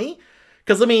are funny.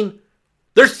 Because, I mean,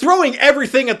 they're throwing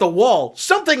everything at the wall.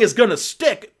 Something is gonna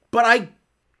stick. But I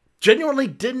genuinely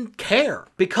didn't care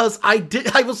because I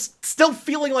was still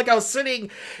feeling like I was sitting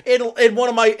in one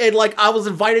of my, like I was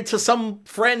invited to some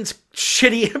friend's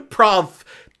shitty improv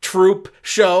troupe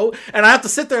show, and I have to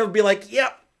sit there and be like,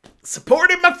 yep,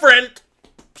 supporting my friend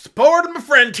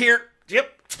here.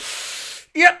 Yep,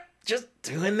 just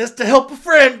doing this to help a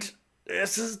friend.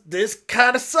 This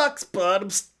kind of sucks, but I'm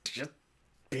just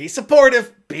be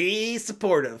supportive.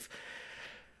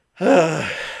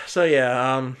 So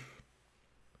yeah,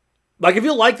 like, if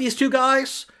you like these two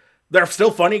guys, they're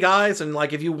still funny guys, and,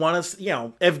 like, if you want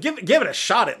to, give it a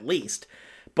shot at least.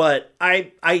 But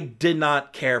I did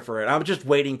not care for it. I was just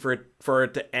waiting for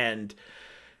it to end.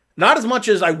 Not as much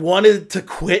as I wanted to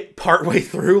quit partway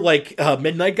through, like,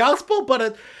 Midnight Gospel,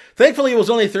 but thankfully it was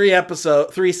only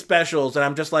 3 specials, and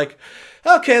I'm just like,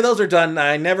 okay, those are done.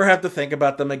 I never have to think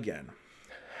about them again.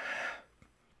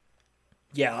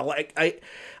 Yeah, like,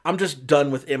 I'm just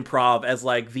done with improv as,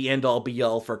 like, the end-all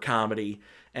be-all for comedy.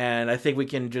 And I think we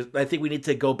need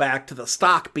to go back to the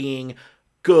stock being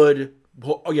good,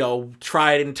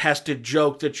 tried and tested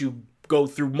joke that you go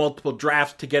through multiple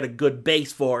drafts to get a good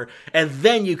base for, and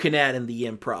then you can add in the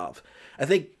improv.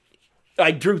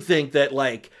 I do think that,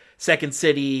 like, Second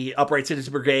City, Upright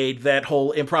Citizens Brigade, that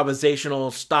whole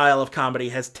improvisational style of comedy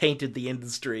has tainted the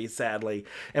industry, sadly.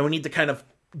 And we need to kind of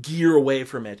gear away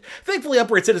from it. Thankfully,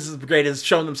 Upright Citizens Brigade has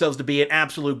shown themselves to be an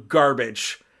absolute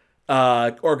garbage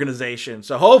organization.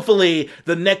 So hopefully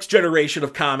the next generation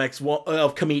of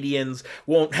comedians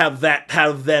won't have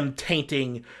them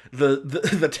tainting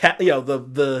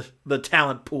the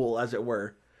talent pool, as it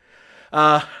were.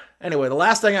 Anyway, the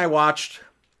last thing I watched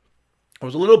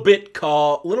was a little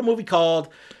movie called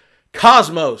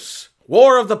Cosmos: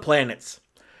 War of the Planets.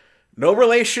 No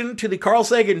relation to the Carl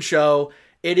Sagan show.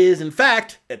 It is, in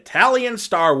fact, Italian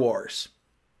Star Wars.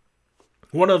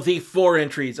 One of the 4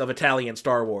 entries of Italian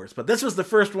Star Wars. But this was the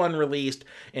first one released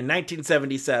in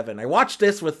 1977. I watched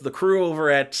this with the crew over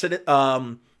at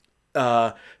Cinematic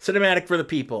for the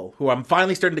People, who I'm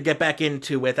finally starting to get back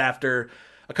into with after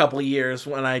a couple of years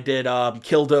when I did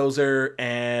Killdozer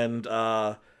and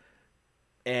I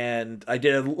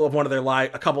did a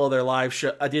couple of their live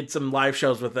shows. I did some live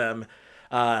shows with them.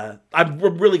 I'm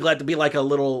really glad to be like a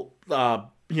little, a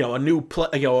new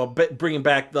play, bringing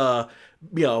back the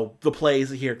plays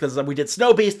here, because we did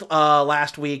Snow Beast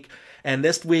last week, and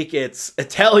this week it's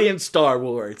Italian Star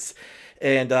Wars,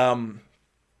 and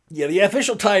the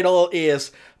official title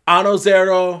is Anno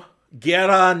Zero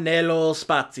Guerra nello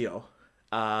Spazio,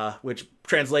 which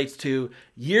translates to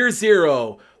Year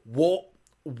Zero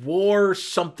War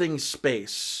something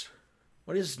space.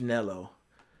 What is Nello?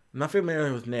 I'm not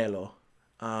familiar with Nello.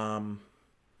 Let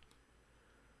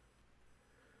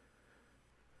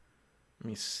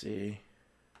me see.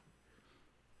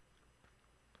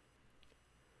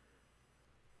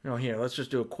 Here, let's just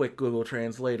do a quick Google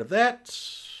Translate of that.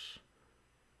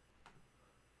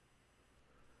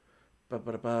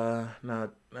 No,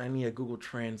 I need a Google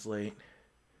Translate.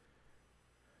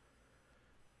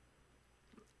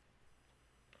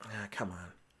 Come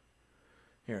on.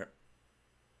 Here.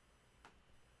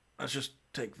 Let's just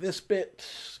take this bit,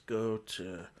 go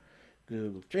to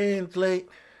Google Translate.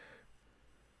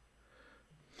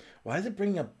 Why is it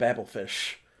bringing up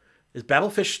Babelfish? Is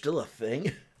Babelfish still a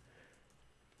thing?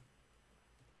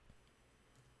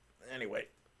 Anyway.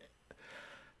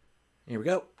 Here we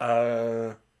go.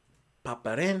 Pop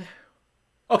that in.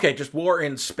 Okay, just war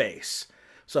in space.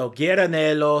 So, Guerra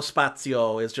nello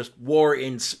Spazio is just war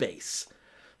in space.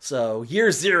 So,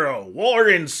 Year Zero, War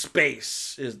in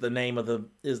Space is the name of the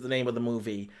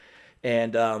movie.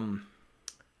 And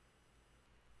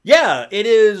it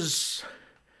is.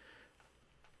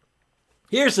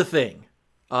 Here's the thing.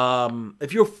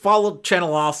 If you followed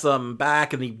Channel Awesome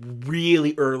back in the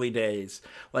really early days,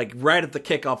 like right at the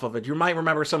kickoff of it, you might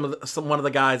remember one of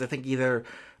the guys, I think either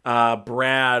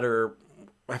Brad or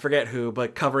I forget who,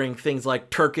 but covering things like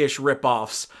Turkish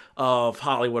ripoffs of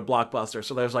Hollywood blockbusters.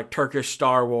 So there's like Turkish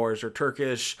Star Wars or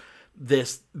Turkish I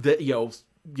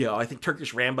think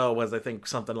Turkish Rambo was, I think,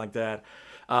 something like that.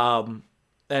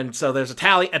 And so there's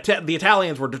the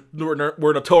Italians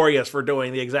were notorious for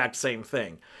doing the exact same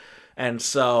thing. And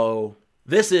so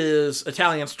this is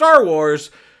Italian Star Wars,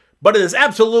 but it has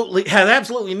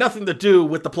absolutely nothing to do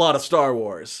with the plot of Star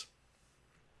Wars.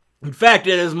 In fact,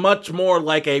 it is much more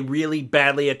like a really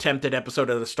badly attempted episode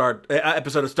of Star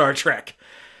Trek.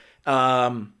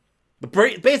 The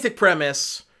basic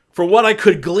premise, for what I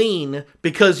could glean,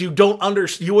 because you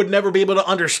would never be able to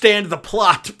understand the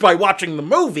plot by watching the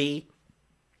movie,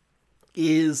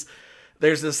 is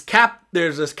there's this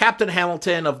Captain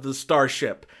Hamilton of the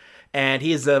starship, and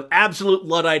he is an absolute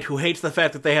Luddite who hates the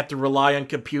fact that they have to rely on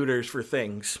computers for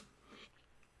things.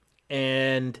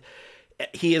 And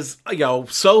he is,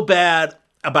 so bad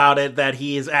about it that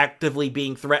he is actively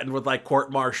being threatened with like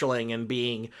court-martialing and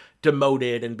being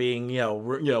demoted and being,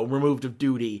 removed of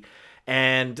duty.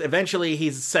 And eventually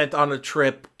he's sent on a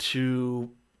trip to,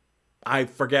 I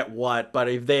forget what, but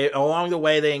along the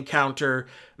way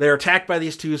they're attacked by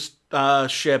these two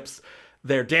ships.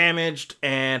 They're damaged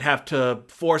and have to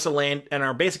force a land and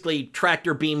are basically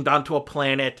tractor beamed onto a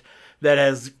planet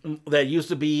that used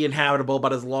to be inhabitable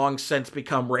but has long since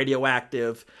become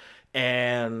radioactive.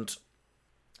 And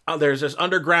there's this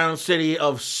underground city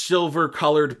of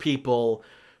silver-colored people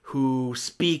who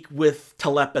speak with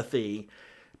telepathy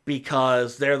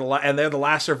because they're the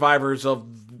last survivors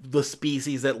of the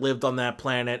species that lived on that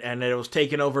planet, and it was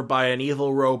taken over by an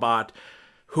evil robot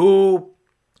who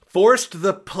forced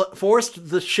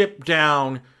the ship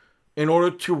down in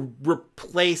order to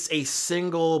replace a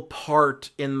single part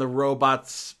in the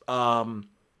robot's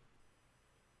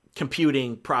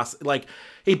computing process. Like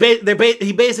he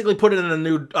basically put it in a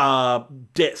new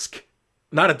disc,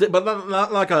 not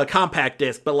like a compact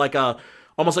disc, but like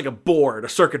almost like a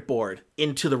circuit board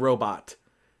into the robot.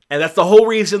 And that's the whole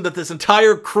reason that this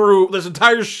entire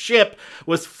ship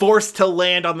was forced to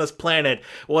land on this planet,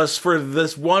 was for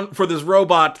this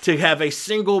robot to have a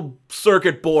single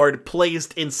circuit board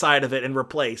placed inside of it and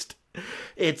replaced.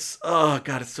 It's, oh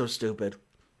god, it's so stupid.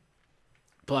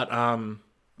 But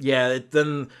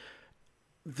then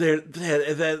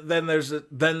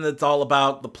it's all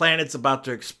about the planet's about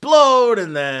to explode,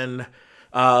 and then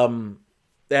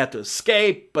they have to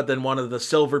escape, but then one of the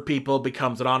silver people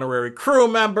becomes an honorary crew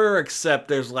member, except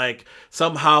there's like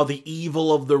somehow the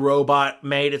evil of the robot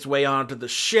made its way onto the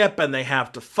ship and they have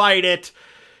to fight it.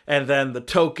 And then the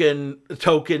token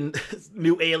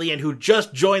new alien who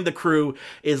just joined the crew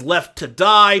is left to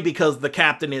die because the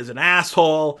captain is an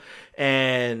asshole.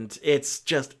 And it's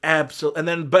just absolute. And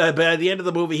then by the end of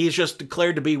the movie, he's just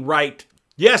declared to be right.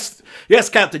 Yes,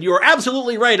 Captain, you are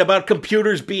absolutely right about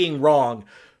computers being wrong.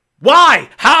 Why?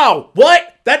 How?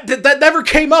 What? That never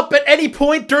came up at any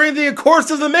point during the course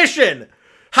of the mission.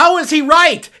 How is he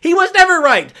right? He was never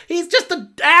right. He's just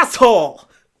an asshole.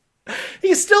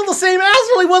 He's still the same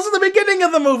asshole he was at the beginning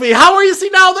of the movie. How are you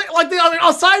see now that,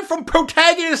 aside from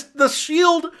protagonist, the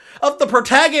shield of the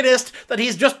protagonist that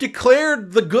he's just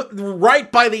declared the good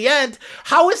right by the end,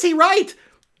 how is he right?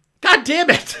 God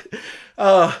damn it.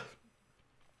 On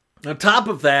top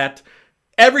of that,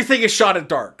 everything is shot in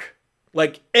dark.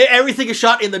 Like, everything is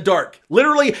shot in the dark.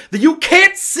 Literally, you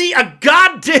can't see a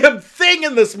goddamn thing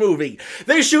in this movie.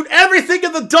 They shoot everything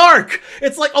in the dark.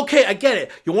 It's like, okay, I get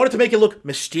it. You wanted to make it look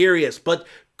mysterious, but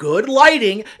good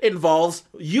lighting involves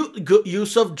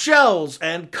use of gels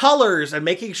and colors and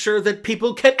making sure that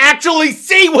people can actually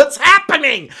see what's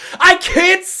happening. I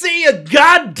can't see a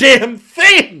goddamn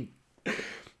thing.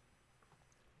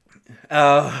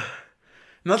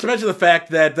 Not to mention the fact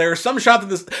that there are some shots of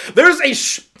this. There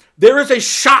is a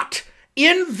shot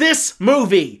in this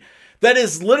movie that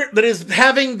is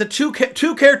having the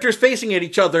two characters facing at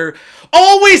each other.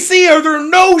 All we see are their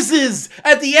noses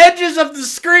at the edges of the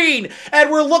screen, and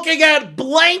we're looking at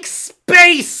blank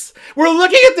space. We're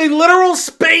looking at the literal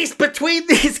space between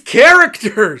these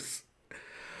characters.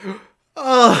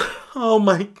 Oh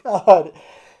my god.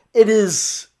 It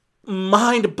is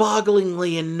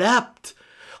mind-bogglingly inept.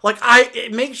 Like,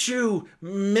 it makes you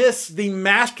miss the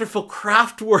masterful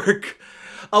craftwork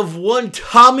of one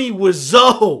Tommy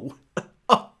Wiseau.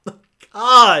 Oh my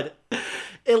god.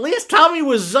 At least Tommy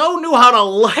Wiseau knew how to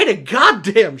light a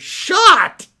goddamn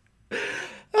shot.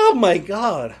 Oh my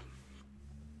god.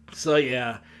 So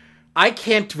yeah, I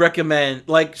can't recommend,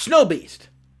 like, Snow Beast.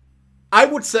 I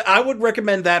would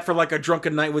recommend that for like a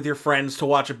drunken night with your friends to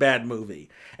watch a bad movie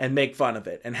and make fun of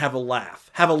it and have a laugh,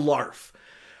 have a larf.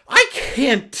 I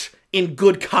can't, in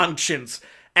good conscience,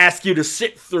 ask you to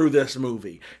sit through this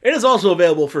movie. It is also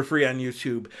available for free on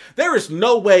YouTube. There is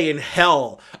no way in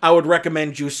hell I would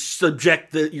recommend you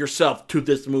subject yourself to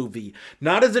this movie.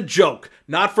 Not as a joke,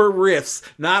 not for riffs,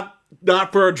 not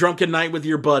for a drunken night with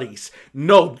your buddies.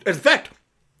 No, in fact,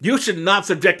 you should not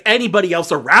subject anybody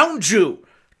else around you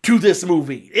to this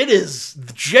movie. It is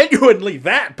genuinely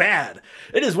that bad.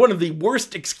 It is one of the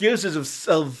worst excuses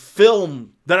of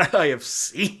film that I have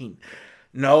seen.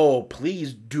 No,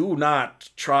 please do not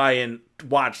try and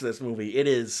watch this movie. It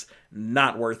is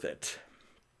not worth it.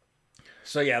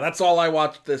 So yeah, that's all I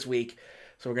watched this week.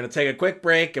 So we're going to take a quick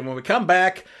break, and when we come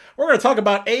back, we're going to talk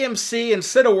about AMC and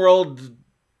Cineworld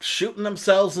shooting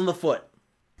themselves in the foot.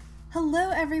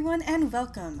 Hello, everyone, and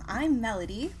welcome. I'm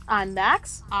Melody. I'm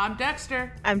Max. I'm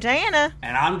Dexter. I'm Diana.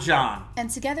 And I'm John. And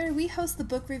together we host the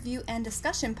book review and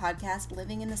discussion podcast,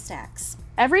 Living in the Stacks.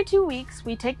 Every 2 weeks,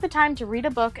 we take the time to read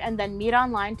a book and then meet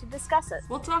online to discuss it.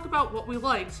 We'll talk about what we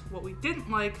liked, what we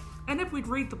didn't like, and if we'd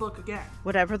read the book again.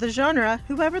 Whatever the genre,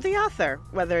 whoever the author,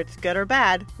 whether it's good or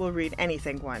bad, we'll read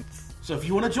anything once. So if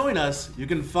you want to join us, you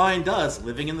can find us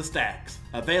Living in the Stacks,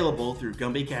 available through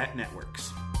Gumby Cat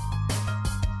Networks.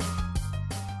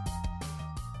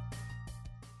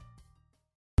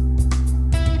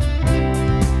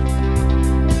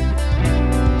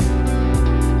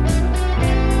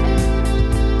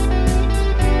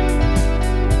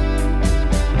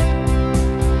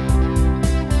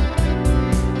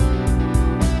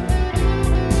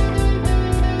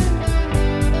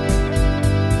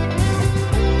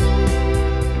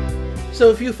 So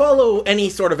if you follow any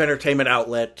sort of entertainment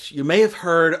outlet, you may have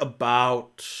heard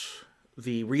about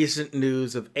the recent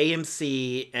news of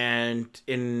AMC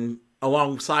and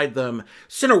alongside them,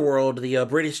 Cineworld, the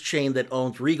British chain that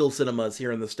owns Regal Cinemas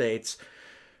here in the States,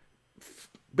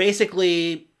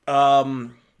 basically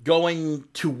going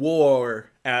to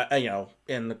war,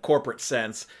 in the corporate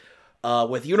sense,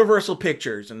 with Universal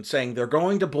Pictures and saying they're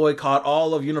going to boycott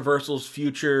all of Universal's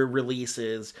future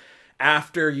releases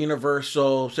after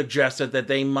Universal suggested that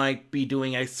they might be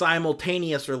doing a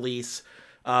simultaneous release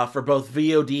for both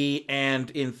VOD and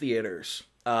in theaters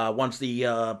once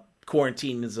the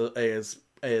quarantine is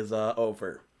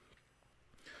over.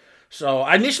 So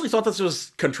I initially thought this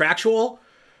was contractual,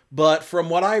 but from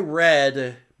what I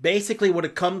read, basically what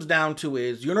it comes down to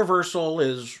is Universal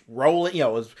is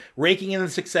is raking in the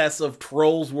success of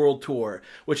Trolls World Tour,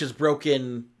 which has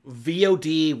broken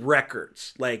VOD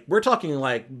records. I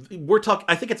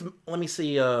think it's, let me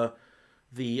see the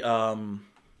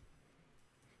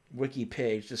wiki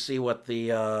page to see what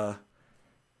the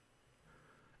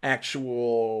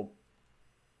actual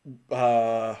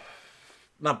not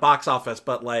box office,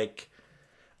 but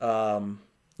God,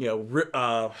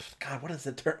 what is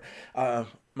the term?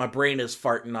 My brain is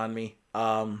farting on me.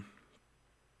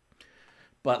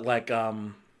 But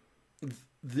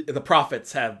the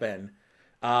profits have been.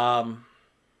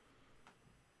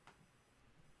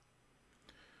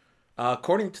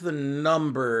 According to the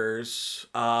numbers,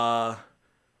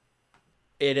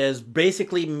 it has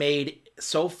basically made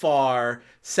so far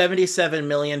 $77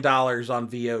 million on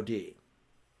VOD.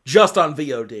 Just on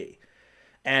VOD.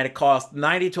 And it cost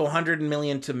 90 to 100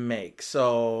 million to make.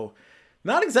 So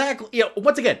not exactly,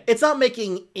 once again, it's not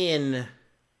making in,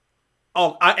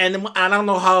 and I don't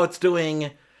know how it's doing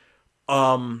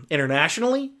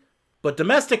internationally, but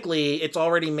domestically, it's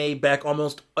already made back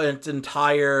almost its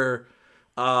entire,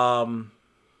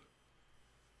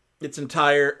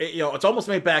 it's almost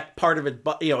made back part of it,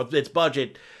 its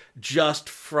budget just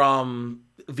from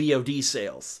VOD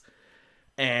sales.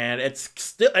 And it's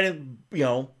still,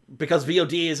 because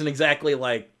VOD isn't exactly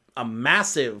a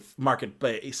massive market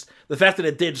base, the fact that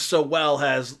it did so well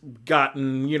has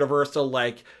gotten Universal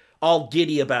all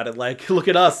giddy about it. Look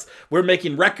at us, we're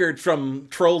making records from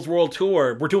Trolls World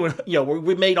Tour. We're doing,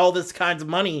 we made all this kinds of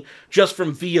money just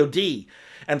from VOD.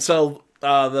 And so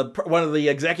one of the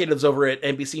executives over at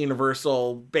NBC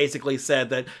Universal basically said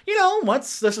that,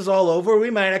 once this is all over, we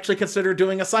might actually consider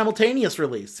doing a simultaneous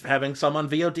release, having some on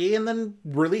VOD and then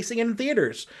releasing it in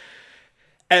theaters.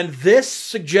 And this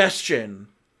suggestion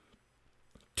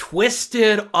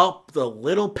twisted up the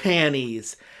little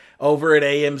panties over at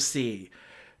AMC,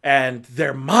 and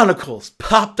their monocles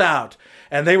popped out,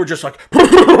 and they were just like,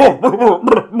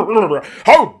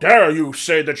 "How dare you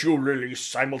say that you release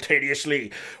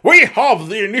simultaneously? We have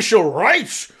the initial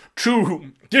rights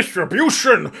to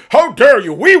distribution. How dare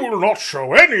you? We will not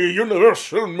show any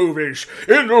Universal movies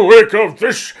in the wake of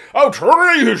this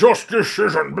outrageous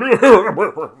decision."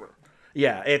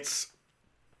 Yeah, it's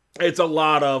a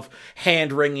lot of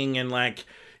hand-wringing and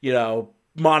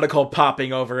monocle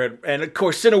popping over it. And of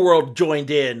course, Cineworld joined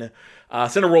in.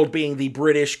 Cineworld being the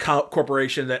British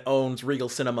corporation that owns Regal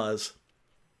Cinemas.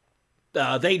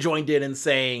 They joined in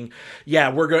saying, yeah,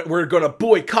 we're going to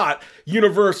boycott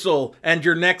Universal and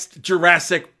your next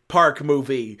Jurassic Park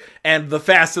movie and the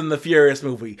Fast and the Furious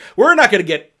movie. We're not going to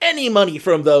get any money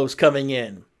from those coming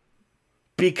in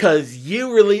because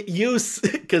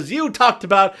you talked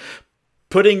about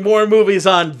putting more movies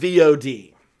on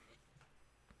VOD.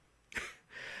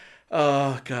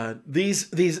 Oh God, these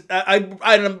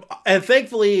and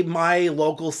thankfully my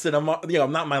local cinema,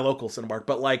 not my local Cinemark,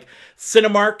 but like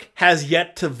Cinemark has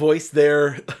yet to voice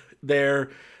their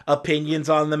opinions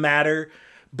on the matter.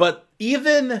 But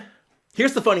even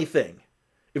here's the funny thing: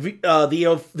 if we,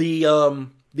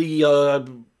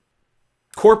 the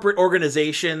corporate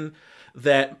organization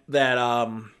that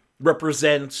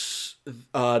represents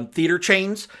theater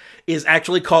chains is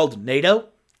actually called NATO.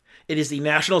 It is the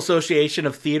National Association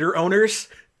of Theater Owners,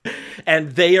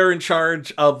 and they are in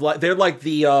charge of they're like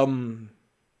the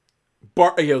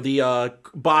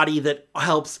body that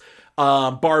helps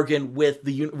bargain with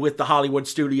the Hollywood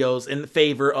studios in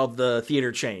favor of the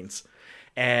theater chains,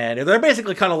 and they're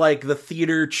basically kind of like the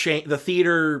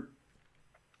theater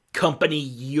company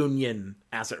union,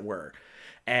 as it were,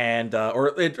 and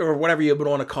or whatever you would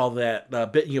want to call that,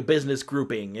 business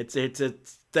grouping. It's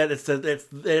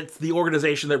the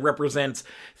organization that represents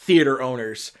theater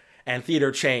owners and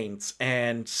theater chains,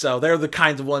 and so they're the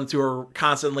kinds of ones who are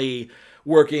constantly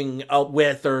working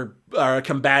with or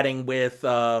combating with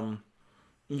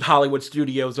Hollywood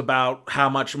studios about how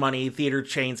much money theater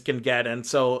chains can get, and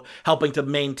so helping to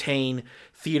maintain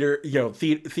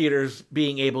theaters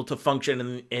being able to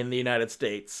function in the United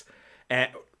States,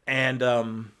 and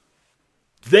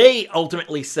they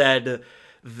ultimately said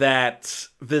that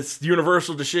this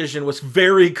Universal decision was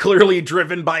very clearly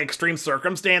driven by extreme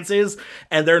circumstances,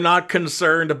 and they're not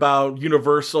concerned about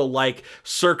Universal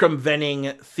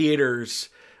circumventing theaters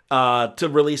to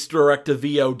release direct to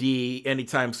VOD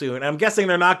anytime soon. And I'm guessing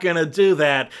they're not going to do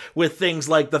that with things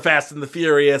like The Fast and the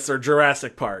Furious or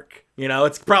Jurassic Park.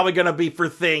 It's probably going to be for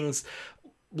things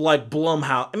like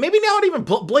Blumhouse. Maybe not even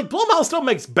Blumhouse still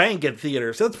makes bank in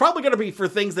theaters, so it's probably going to be for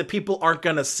things that people aren't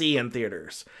going to see in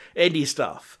theaters, indie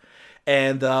stuff.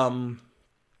 And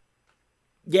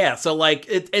yeah, so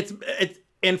it's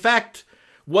in fact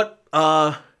what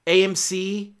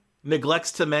AMC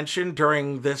neglects to mention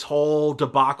during this whole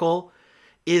debacle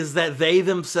is that they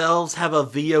themselves have a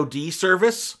VOD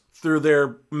service through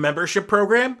their membership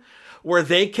program where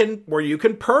you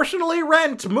can personally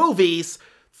rent movies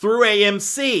through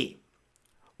AMC,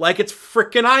 like it's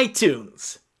frickin'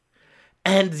 iTunes.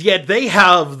 And yet they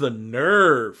have the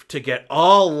nerve to get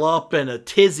all up in a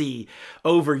tizzy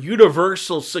over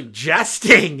Universal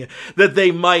suggesting that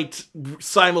they might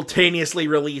simultaneously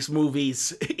release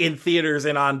movies in theaters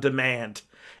and on demand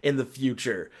in the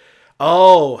future.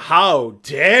 Oh, how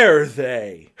dare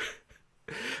they!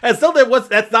 As though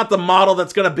that's not the model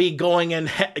that's going to be going in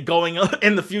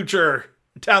the future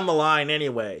down the line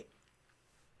anyway.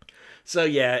 So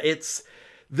yeah,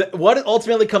 what it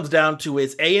ultimately comes down to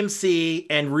is AMC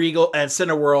and Regal and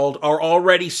Cineworld are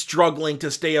already struggling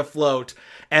to stay afloat,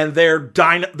 and they're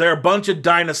a bunch of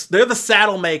dinosaurs. They're the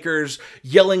saddle makers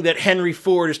yelling that Henry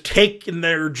Ford is taking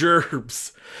their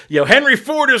gerbs. Henry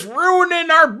Ford is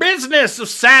ruining our business of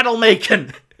saddle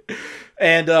making.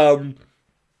 And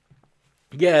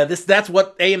yeah, that's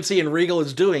what AMC and Regal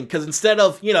is doing, because instead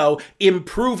of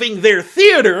improving their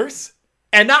theaters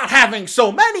and not having so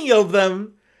many of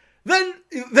them, then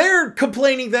they're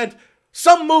complaining that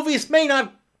some movies may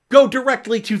not go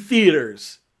directly to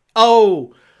theaters.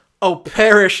 Oh,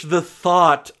 perish the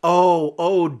thought.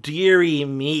 Oh, dearie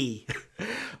me.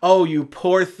 Oh, you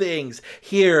poor things.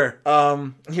 Here,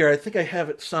 I think I have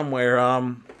it somewhere.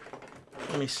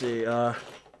 Let me see. Let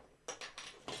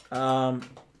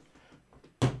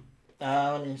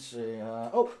me see.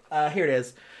 Here it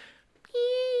is.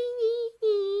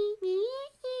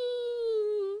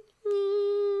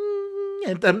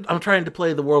 And I'm trying to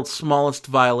play the world's smallest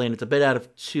violin. It's a bit out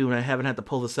of tune. I haven't had to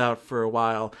pull this out for a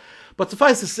while. But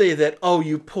suffice to say that,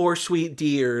 you poor sweet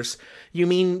dears, you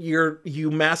mean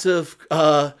you massive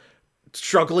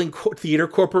struggling theater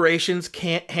corporations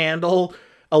can't handle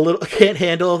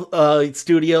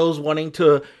studios wanting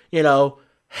to,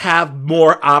 have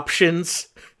more options?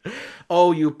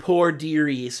 Oh, you poor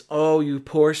dearies. Oh, you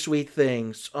poor sweet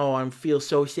things. Oh, I feel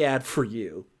so sad for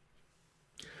you.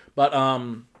 But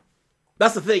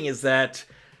that's the thing, is that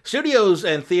studios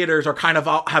and theaters are kind of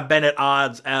have been at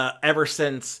odds ever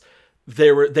since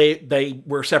they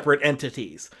were separate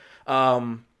entities. I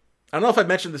don't know if I've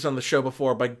mentioned this on the show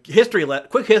before, but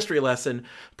quick history lesson.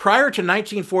 Prior to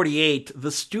 1948,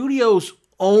 the studios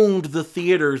owned the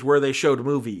theaters where they showed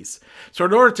movies. So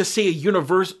in order to see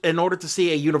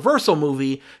a Universal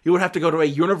movie, you would have to go to a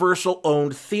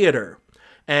Universal-owned theater.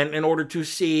 And in order to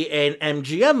see an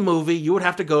MGM movie, you would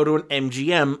have to go to an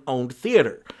MGM-owned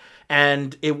theater.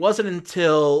 And it wasn't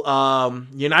until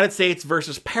United States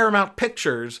versus Paramount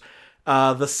Pictures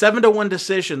the 7-1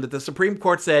 decision that the Supreme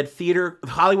Court said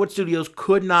Hollywood studios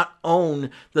could not own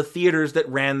the theaters that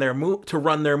ran to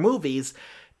run their movies,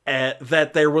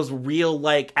 that there was real,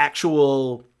 like,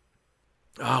 actual,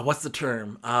 what's the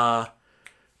term? Oh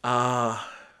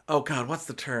God, what's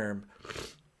the term?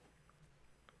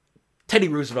 Teddy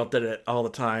Roosevelt did it all the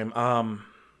time.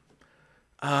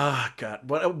 God,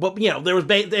 but there was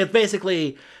it's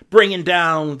basically bringing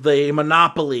down the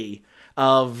monopoly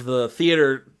of the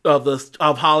theater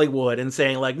of Hollywood and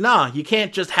saying, like, nah, you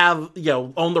can't just have,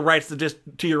 own the rights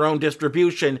to your own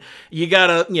distribution. You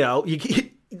gotta,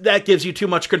 that gives you too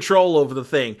much control over the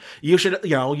thing. You should,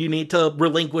 you need to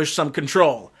relinquish some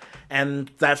control.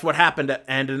 And that's what happened.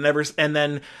 And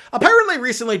then apparently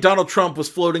recently Donald Trump was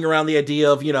floating around the idea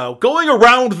of, going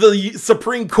around the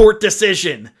Supreme Court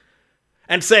decision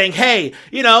and saying, hey,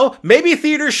 maybe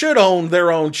theaters should own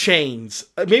their own chains.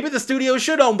 Maybe the studios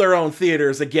should own their own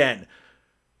theaters again.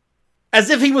 As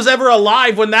if he was ever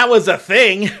alive when that was a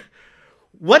thing.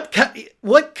 What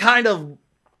kind of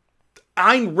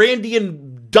Ayn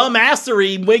Randian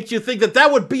dumbassery makes you think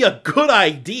that would be a good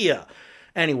idea?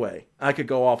 Anyway, I could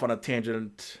go off on a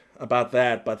tangent about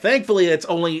that, but thankfully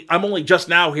I'm only just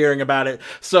now hearing about it,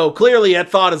 so clearly that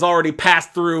thought has already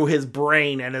passed through his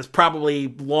brain and is probably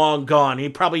long gone. He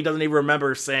probably doesn't even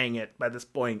remember saying it by this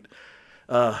point.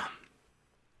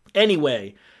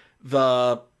 Anyway,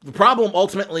 the problem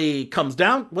ultimately comes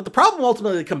down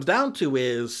to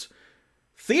is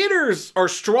theaters are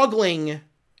struggling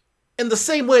in the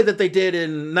same way that they did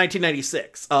in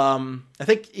 1996. I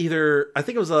think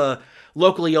it was a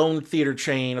locally owned theater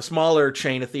chain, a smaller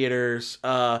chain of theaters,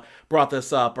 brought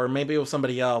this up, or maybe it was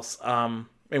somebody else,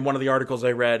 in one of the articles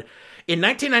I read. In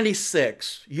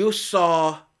 1996, you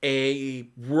saw a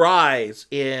rise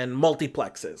in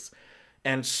multiplexes.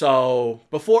 And so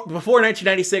before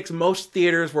 1996, most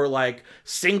theaters were like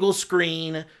single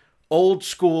screen, old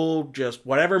school, just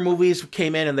whatever movies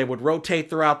came in and they would rotate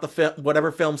throughout the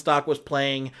whatever film stock was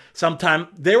playing. Sometime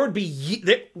there would be,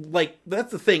 like,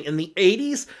 that's the thing. In the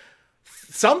 80s,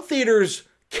 some theaters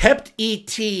kept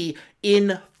E.T.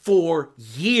 in for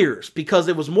years because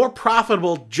it was more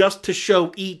profitable just to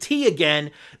show E.T.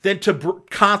 again than to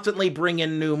constantly bring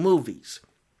in new movies.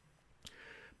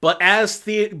 But as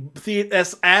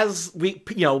we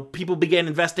people began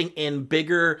investing in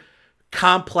bigger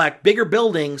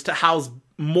buildings to house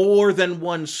more than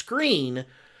one screen,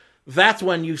 that's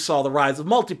when you saw the rise of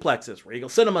multiplexes. Regal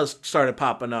Cinemas started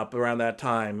popping up around that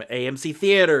time. AMC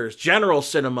Theaters, General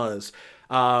Cinemas.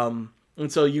 And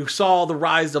so you saw the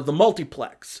rise of the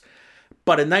multiplex.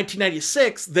 But in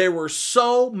 1996, there were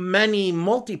so many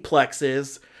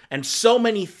multiplexes and so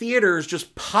many theaters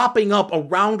just popping up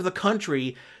around the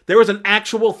country. There was an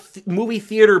actual movie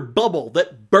theater bubble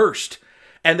that burst.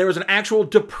 And there was an actual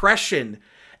depression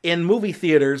in movie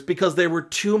theaters because there were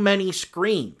too many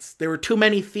screens. There were too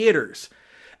many theaters.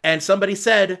 And somebody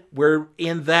said, we're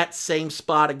in that same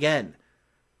spot again.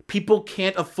 People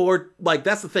can't afford, like,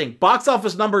 that's the thing. Box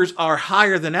office numbers are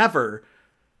higher than ever,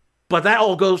 but that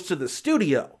all goes to the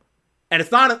studio. And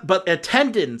it's not, but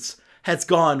attendance has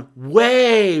gone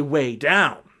way, way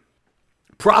down.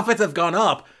 Profits have gone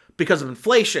up because of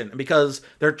inflation and because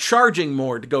they're charging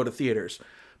more to go to theaters.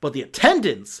 But the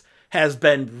attendance has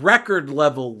been record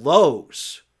level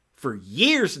lows for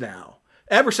years now.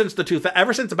 Ever since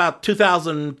about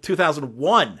 2000,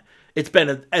 2001, it's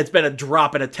been a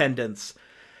drop in attendance.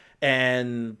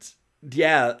 And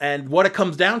yeah, and what it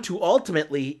comes down to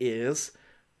ultimately is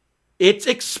it's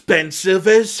expensive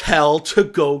as hell to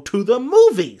go to the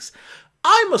movies.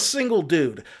 I'm a single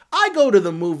dude. I go to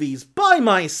the movies by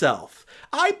myself.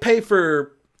 I pay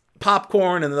for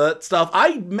popcorn and that stuff.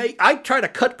 I try to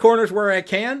cut corners where I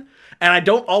can, and I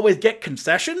don't always get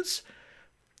concessions.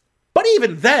 But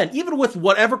even then, even with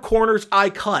whatever corners I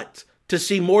cut to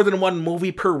see more than one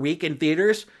movie per week in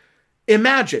theaters,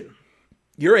 imagine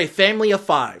you're a family of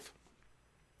 5,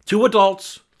 2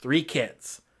 adults, 3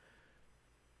 kids.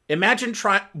 Imagine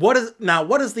what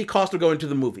is the cost of going to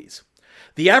the movies?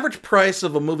 The average price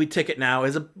of a movie ticket now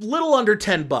is a little under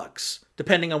 $10,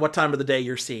 depending on what time of the day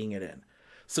you're seeing it in.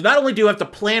 So not only do you have to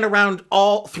plan around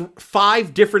all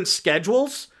 5 different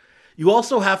schedules, you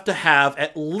also have to have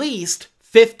at least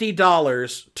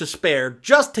 $50 to spare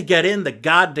just to get in the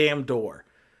goddamn door.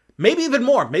 Maybe even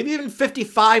more, maybe even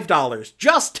 $55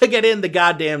 just to get in the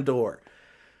goddamn door.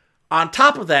 On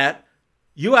top of that,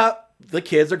 the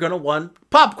kids are going to want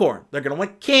popcorn. They're going to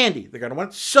want candy. They're going to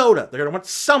want soda. They're going to want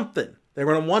something. They're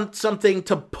going to want something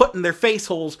to put in their face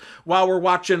holes while we're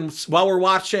watching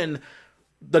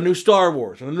the new Star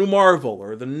Wars or the new Marvel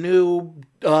or the new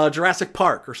Jurassic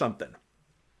Park or something.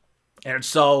 And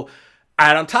so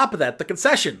Add on top of that the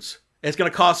concessions. It's going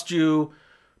to cost you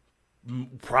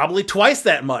probably twice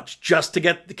that much just to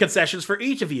get the concessions for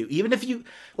each of you. Even if you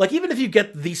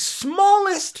get the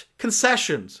smallest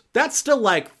concessions, that's still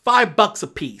like $5 a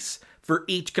piece for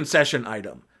each concession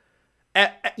item,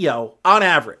 on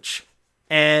average.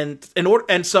 And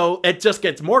so it just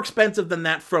gets more expensive than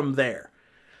that from there.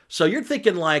 So you're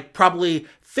thinking like probably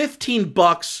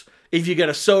 $15 if you get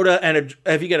a soda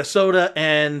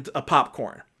and a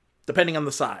popcorn, depending on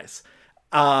the size.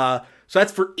 So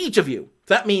that's for each of you.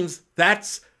 That means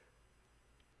that's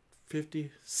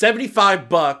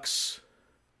 $75,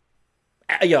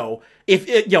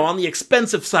 if on the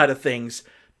expensive side of things,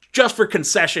 just for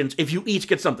concessions, if you each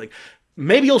get something.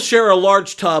 Maybe you'll share a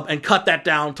large tub and cut that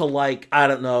down to like, I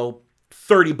don't know,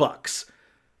 $30.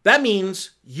 That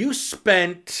means you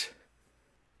spent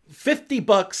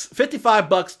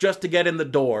 $55 just to get in the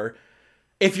door.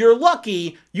 If you're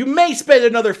lucky, you may spend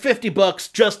another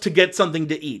 $50 just to get something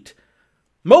to eat.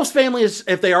 Most families,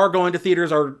 if they are going to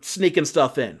theaters, are sneaking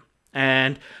stuff in.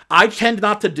 And I tend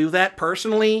not to do that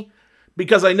personally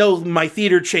because I know my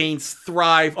theater chains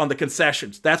thrive on the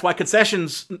concessions. That's why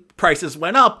concessions prices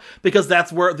went up, because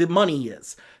that's where the money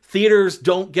is. Theaters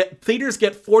get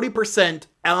 40%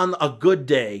 on a good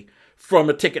day from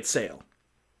a ticket sale.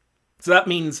 So that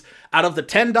means out of the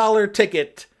 $10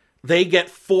 ticket, they get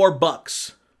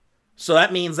 $4. So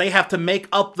that means they have to make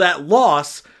up that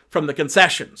loss from the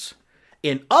concessions.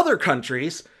 In other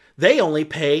countries, they only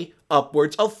pay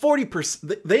upwards of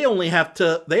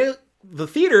 40%. The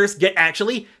theaters get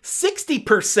actually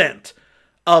 60%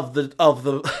 of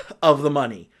the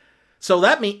money. So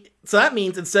that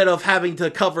means instead of having to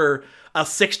cover a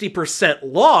 60%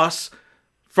 loss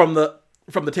from the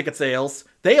ticket sales,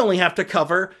 they only have to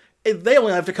cover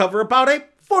about a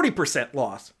 40%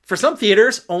 loss. For some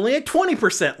theaters, only a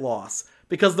 20% loss.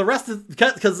 Because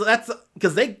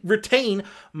they retain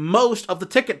most of the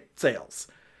ticket sales.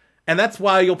 And that's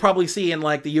why you'll probably see in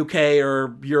like the UK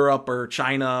or Europe or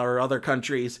China or other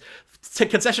countries,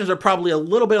 concessions are probably a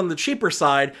little bit on the cheaper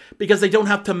side because they don't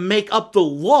have to make up the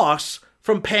loss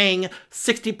from paying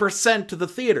 60% to the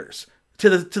theaters, to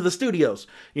the studios.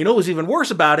 You know what's even worse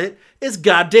about it is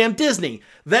goddamn Disney.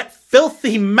 That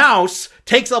filthy mouse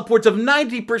takes upwards of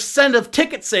 90% of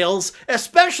ticket sales,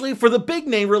 especially for the big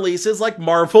name releases like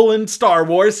Marvel and Star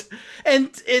Wars.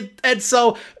 And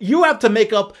so you have to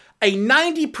make up a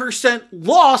 90%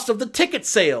 loss of the ticket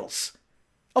sales.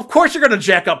 Of course you're going to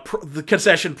jack up the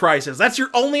concession prices. That's your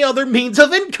only other means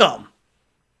of income.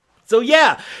 So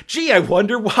yeah, I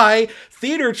wonder why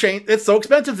it's so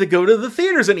expensive to go to the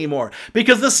theaters anymore.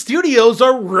 Because the studios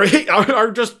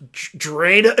are just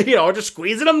drained, just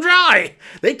squeezing them dry.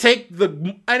 They take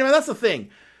that's the thing.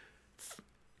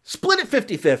 Split it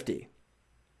 50-50.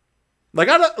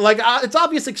 It's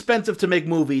obviously expensive to make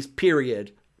movies,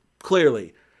 period.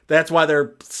 Clearly. That's why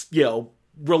they're,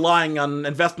 relying on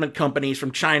investment companies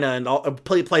from China and all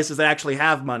places that actually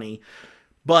have money.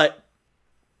 But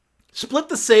split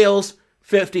the sales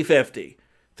 50-50.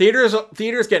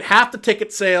 Theaters get half the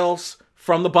ticket sales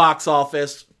from the box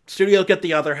office. Studios get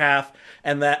the other half,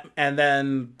 and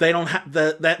then they don't have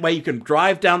that way you can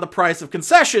drive down the price of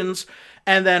concessions,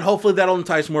 and then hopefully that'll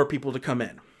entice more people to come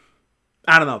in.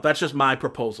 I don't know. That's just my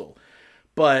proposal.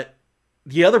 But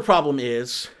the other problem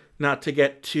is, not to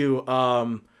get too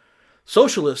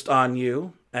socialist on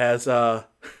you, as the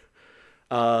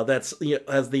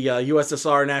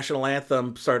USSR national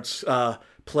anthem starts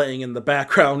playing in the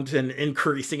background and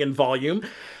increasing in volume,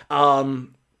 the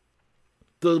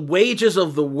wages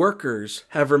of the workers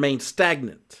have remained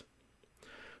stagnant.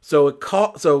 So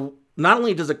not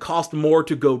only does it cost more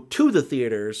to go to the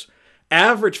theaters,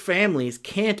 average families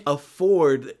can't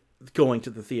afford going to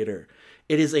the theater.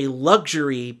 It is a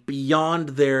luxury beyond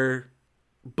their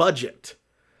budget.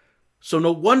 So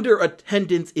no wonder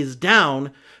attendance is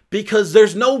down, because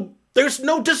there's no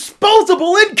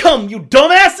disposable income, you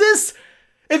dumbasses!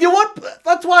 If you want,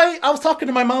 that's why I was talking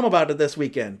to my mom about it this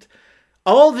weekend.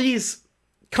 All these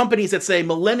companies that say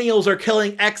millennials are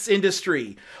killing X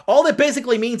industry, all that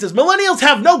basically means is millennials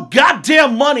have no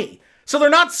goddamn money. So they're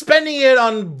not spending it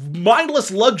on mindless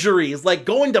luxuries like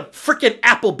going to frickin'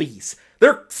 Applebee's.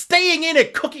 They're staying in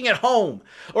it, cooking at home,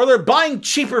 or they're buying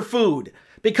cheaper food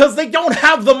because they don't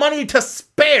have the money to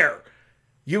spare.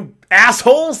 You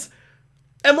assholes!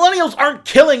 And millennials aren't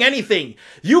killing anything.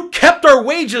 You kept our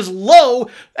wages low,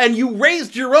 and you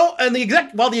raised your own, and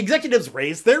while the executives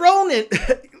raised their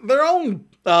own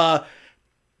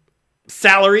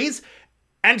salaries.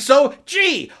 And so,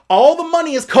 all the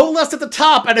money is coalesced at the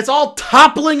top, and it's all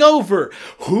toppling over.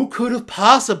 Who could have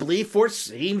possibly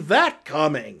foreseen that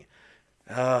coming?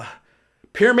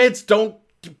 Pyramids don't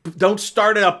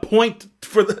start at a point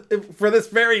for this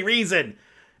very reason.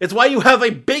 It's why you have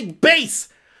a big base.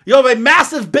 You have a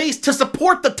massive base to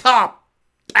support the top.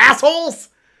 Assholes!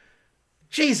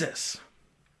 Jesus.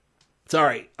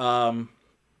 Sorry. I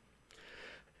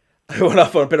went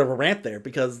off on a bit of a rant there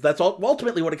because that's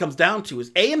ultimately what it comes down to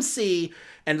is AMC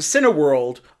and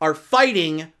Cineworld are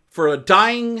fighting for a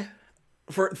dying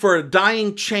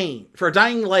chain, for a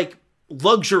dying like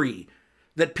luxury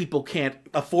that people can't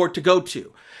afford to go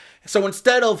to. So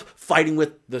instead of fighting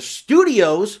with the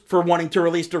studios for wanting to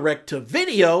release direct to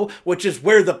video, which is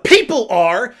where the people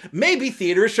are, maybe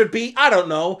theaters should be, I don't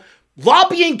know,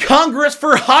 lobbying Congress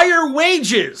for higher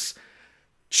wages.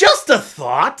 Just a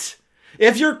thought.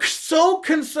 If you're so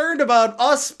concerned about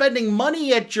us spending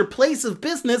money at your place of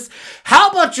business, how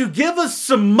about you give us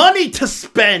some money to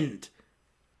spend?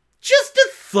 Just a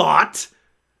thought.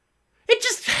 It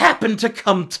just happened to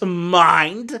come to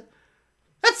mind.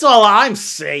 That's all I'm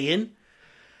saying.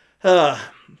 I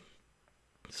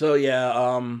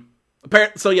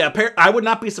would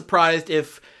not be surprised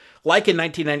if, like in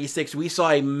 1996, we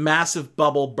saw a massive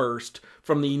bubble burst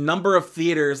from the number of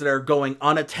theaters that are going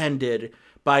unattended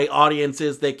by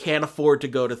audiences that can't afford to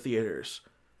go to theaters.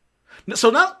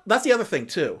 So now, that's the other thing,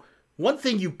 too. One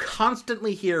thing you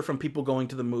constantly hear from people going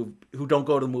to the who don't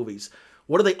go to the movies,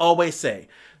 what do they always say?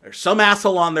 There's some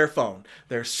asshole on their phone.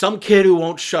 There's some kid who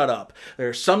won't shut up.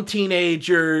 There's some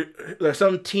teenagers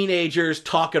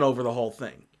talking over the whole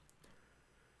thing.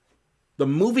 The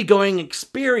movie-going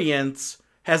experience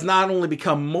has not only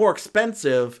become more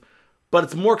expensive, but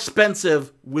it's more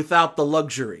expensive without the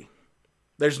luxury.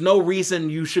 There's no reason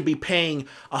you should be paying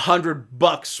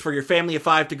 $100 for your family of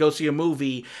 5 to go see a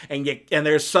movie, and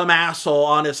there's some asshole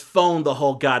on his phone the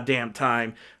whole goddamn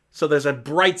time. So there's a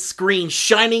bright screen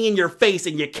shining in your face,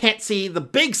 and you can't see the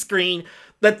big screen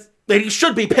that you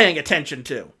should be paying attention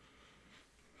to.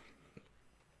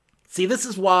 See, this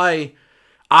is why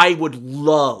I would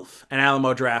love an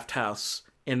Alamo Drafthouse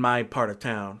in my part of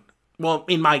town. Well,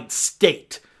 in my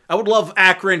state. I would love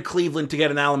Akron, Cleveland to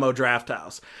get an Alamo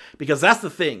Drafthouse. Because that's the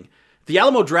thing. The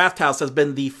Alamo Drafthouse has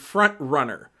been the front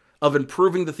runner of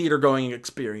improving the theater-going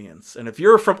experience. And if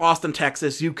you're from Austin,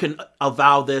 Texas, you can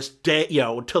avow this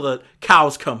until the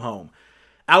cows come home.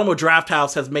 Alamo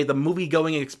Drafthouse has made the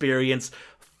movie-going experience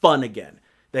fun again.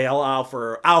 They allow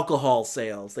for alcohol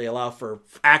sales. They allow for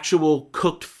actual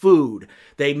cooked food.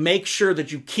 They make sure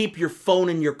that you keep your phone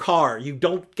in your car. You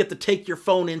don't get to take your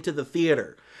phone into the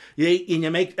theater.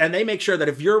 They make sure that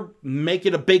if you're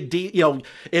making a big deal,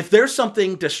 if there's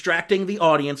something distracting the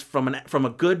audience from a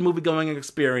good movie-going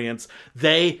experience,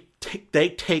 they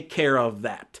take care of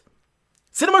that.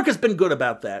 Cinemark has been good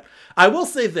about that. I will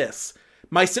say this.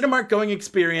 My Cinemark going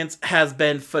experience has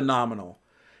been phenomenal.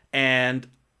 And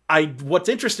what's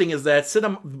interesting is that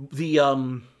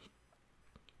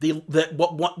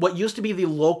what used to be the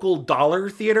local dollar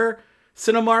theater,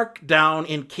 Cinemark down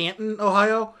in Canton,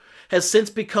 Ohio, has since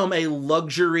become a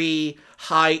luxury,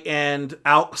 high-end,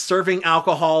 serving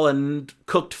alcohol and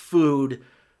cooked food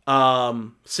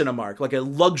Cinemark, like a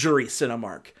luxury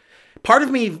Cinemark. Part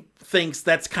of me thinks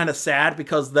that's kind of sad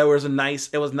because it was nice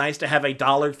to have a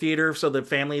dollar theater so that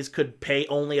families could pay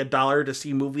only $1 to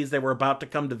see movies that were about to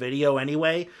come to video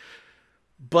anyway.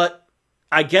 But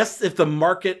I guess if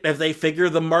they figure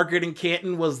the market in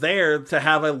Canton was there to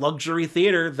have a luxury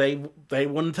theater, they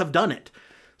wouldn't have done it.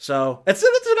 So it's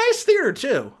a nice theater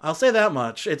too. I'll say that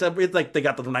much. It's like they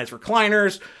got the nice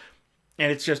recliners,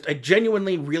 and it's just a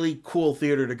genuinely really cool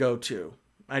theater to go to.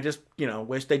 I just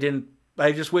wish they didn't.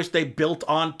 I just wish they built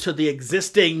onto the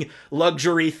existing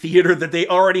luxury theater that they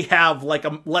already have, like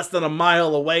less than a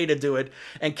mile away to do it,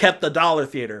 and kept the dollar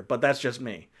theater. But that's just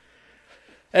me.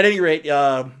 At any rate,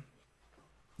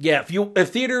 if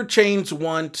theater chains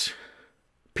want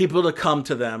people to come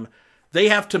to them, they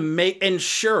have to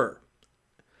ensure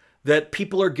that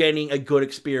people are getting a good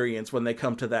experience when they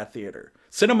come to that theater.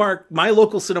 Cinemark, my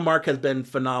local Cinemark has been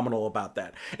phenomenal about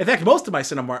that. In fact, most of the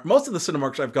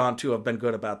Cinemarks I've gone to have been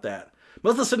good about that.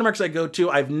 Most of the Cinemarks I go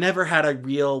to, I've never had a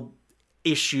real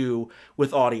issue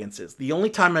with audiences. The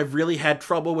only time I've really had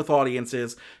trouble with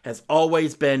audiences has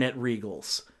always been at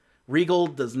Regal's. Regal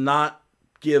does not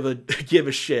give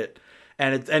a shit.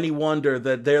 And it's any wonder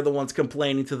that they're the ones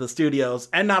complaining to the studios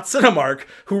and not Cinemark,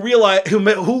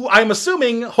 who I'm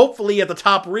assuming, hopefully at the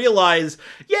top, realize,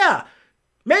 yeah,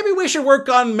 maybe we should work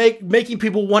on making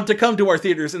people want to come to our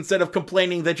theaters instead of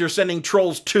complaining that you're sending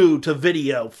Trolls 2 to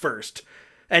video first.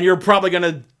 And you're probably going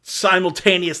to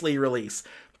simultaneously release.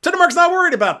 Cinemark's not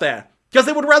worried about that. Because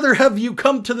they would rather have you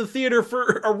come to the theater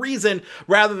for a reason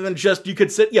rather than just you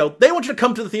could sit, they want you to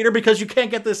come to the theater because you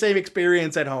can't get the same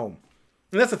experience at home.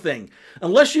 And that's the thing.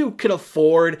 Unless you can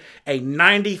afford a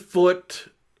 90-foot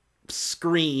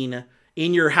screen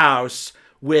in your house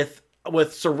with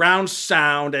surround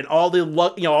sound and all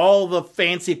the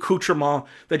fancy accoutrement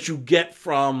that you get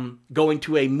from going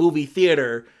to a movie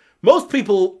theater, most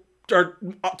people aren't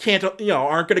going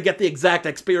to get the exact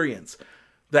experience.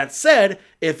 That said,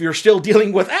 if you're still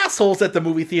dealing with assholes at the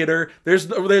movie theater,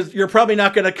 you're probably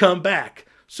not going to come back.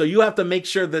 So you have to make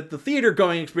sure that the theater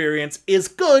going experience is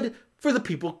good for the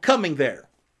people coming there.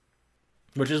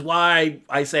 Which is why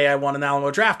I say I want an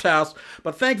Alamo Drafthouse,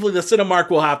 but thankfully the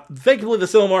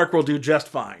Cinemark will do just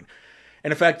fine.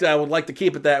 And in fact, I would like to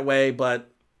keep it that way, but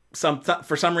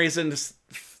for some reason,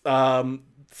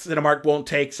 Cinemark won't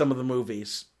take some of the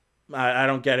movies. I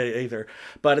don't get it either.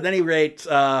 But at any rate,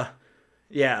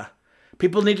 yeah.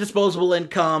 People need disposable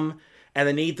income, and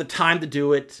they need the time to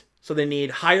do it, so they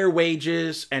need higher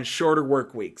wages and shorter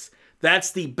work weeks.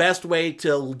 That's the best way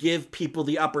to give people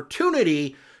the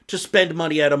opportunity to spend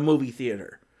money at a movie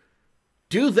theater.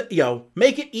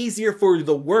 Make it easier for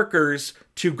the workers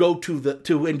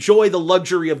to enjoy the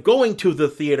luxury of going to the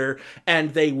theater,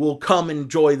 and they will come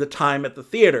enjoy the time at the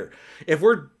theater. If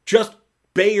we're just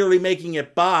barely making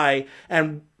it by,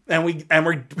 and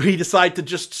we decide to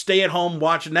just stay at home,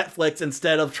 watch Netflix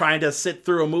instead of trying to sit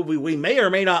through a movie we may or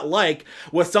may not like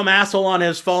with some asshole on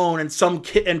his phone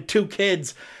and two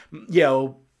kids,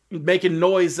 making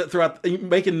noise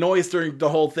during the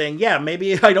whole thing. Yeah,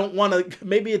 maybe I don't want to.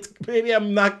 Maybe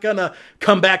I'm not gonna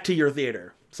come back to your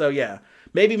theater. So yeah,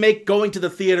 maybe make going to the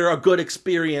theater a good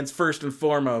experience first and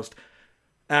foremost.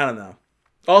 I don't know.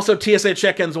 Also, TSA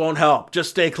check-ins won't help.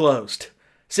 Just stay closed.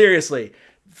 Seriously,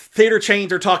 theater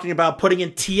chains are talking about putting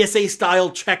in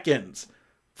TSA-style check-ins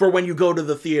for when you go to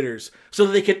the theaters so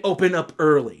that they can open up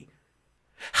early.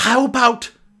 How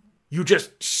about you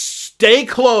just stay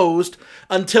closed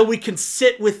until we can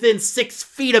sit within 6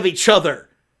 feet of each other?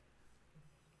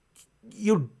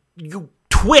 You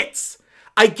twits!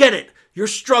 I get it. You're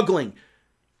struggling.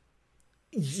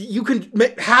 You can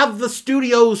have the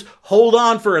studios hold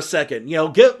on for a second.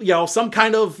 Get some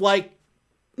kind of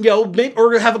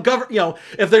or have a government.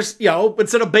 If there's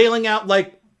instead of bailing out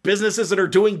businesses that are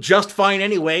doing just fine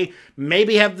anyway,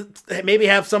 maybe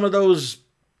have some of those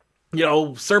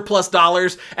surplus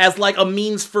dollars as a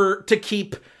means to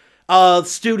keep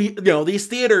these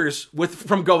theaters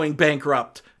from going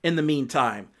bankrupt in the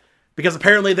meantime, because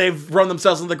apparently they've run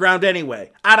themselves into the ground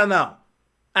anyway. I don't know.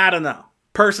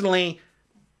 Personally,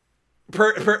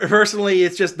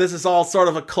 it's just, this is all sort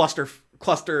of a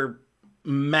cluster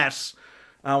mess.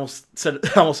 I almost said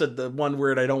the one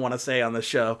word I don't want to say on the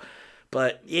show,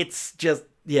 but it's just,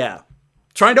 yeah.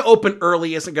 Trying to open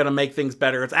early isn't going to make things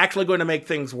better. It's actually going to make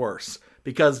things worse,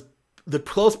 because the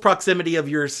close proximity of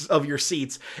your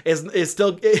seats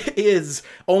is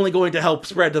only going to help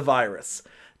spread the virus.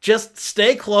 Just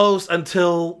stay close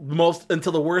until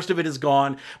the worst of it is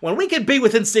gone. When we can be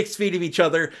within 6 feet of each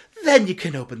other, then you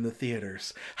can open the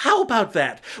theaters. How about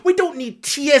that? We don't need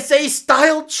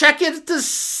TSA-style check-ins to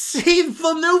see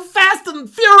the new Fast and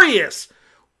Furious.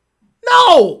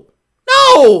 No!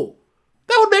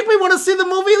 That would make me want to see the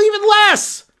movie even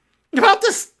less. You're about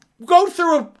to go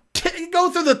through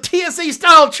the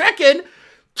TSA-style check-in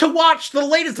to watch the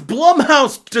latest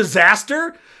Blumhouse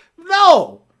disaster?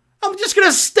 No! I'm just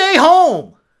gonna stay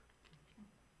home.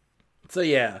 So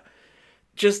yeah,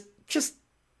 just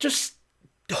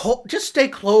stay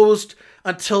closed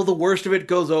until the worst of it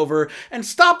goes over, and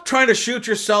stop trying to shoot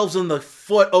yourselves in the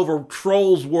foot over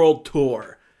Trolls World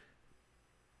Tour.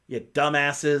 You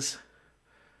dumbasses.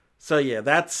 So yeah,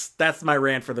 that's my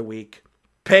rant for the week.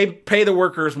 Pay the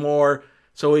workers more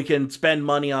so we can spend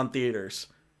money on theaters.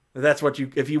 That's what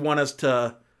if you want us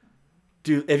to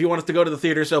go to the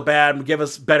theater so bad, give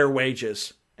us better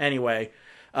wages. Anyway,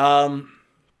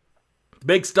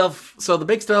 big stuff. So the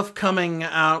big stuff coming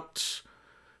out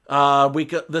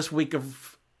this week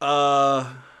of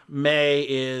May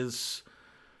is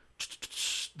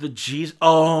the G's.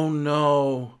 Oh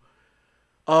no.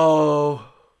 Oh.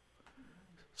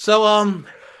 So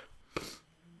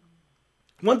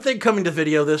one thing coming to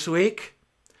video this week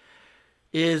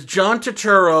is John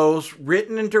Turturro's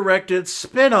written and directed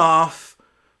spin-off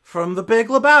from The Big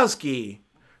Lebowski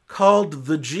called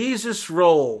The Jesus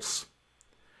Rolls.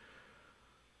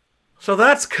 So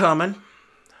that's coming.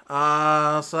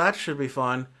 So that should be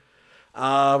fun.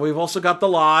 We've also got The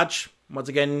Lodge. Once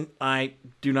again, I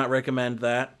do not recommend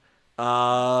that.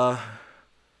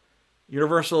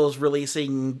 Universal is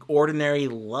releasing Ordinary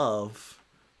Love,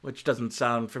 which doesn't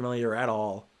sound familiar at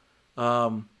all.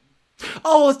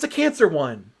 Oh, it's the cancer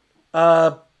one.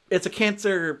 It's a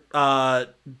cancer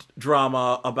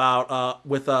drama about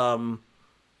with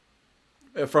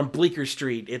from Bleecker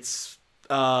Street. It's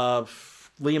Liam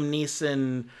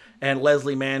Neeson and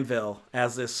Leslie Manville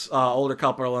as this older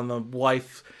couple, and the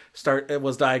wife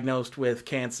was diagnosed with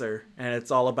cancer, and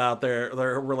it's all about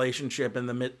their relationship in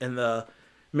the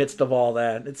midst of all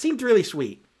that. It seemed really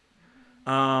sweet.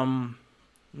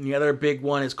 The other big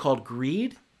one is called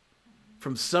Greed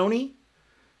from Sony.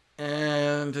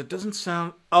 And it doesn't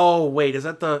sound... Oh, wait, is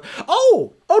that the...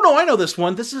 Oh, no, I know this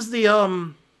one. This is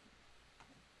the,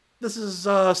 This is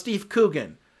Steve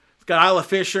Coogan. It's got Isla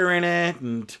Fisher in it,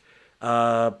 and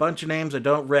a bunch of names I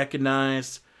don't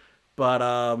recognize.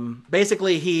 But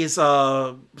basically, he's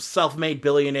a self-made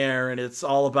billionaire, and it's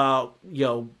all about,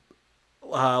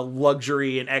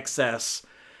 luxury and excess.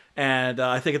 And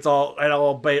I think it all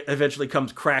eventually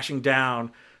comes crashing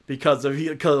down because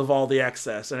of all the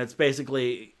excess. And it's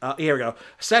basically, here we go,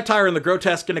 satire on the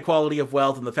grotesque inequality of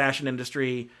wealth in the fashion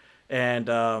industry. And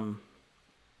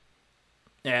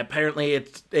apparently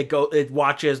it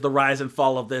watches the rise and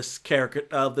fall of this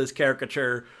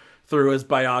caricature through his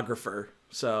biographer.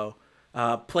 So,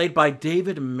 played by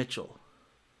David Mitchell,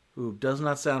 who does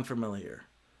not sound familiar.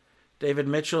 David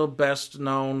Mitchell, best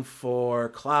known for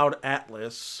Cloud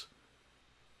Atlas.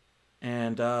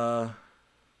 And,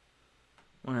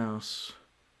 what else?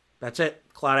 That's it.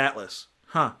 Cloud Atlas.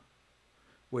 Huh.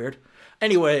 Weird.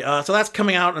 Anyway, so that's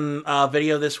coming out in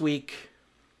video this week.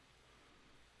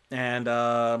 And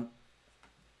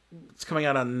it's coming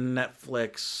out on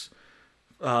Netflix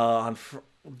on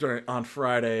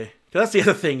Friday. That's the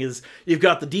other thing is you've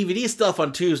got the DVD stuff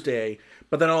on Tuesday,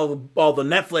 but then all the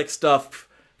Netflix stuff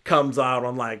comes out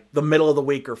on like the middle of the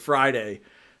week or Friday.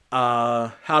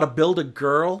 How to Build a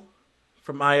Girl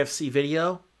from IFC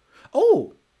Video.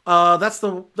 Oh, that's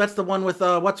the one with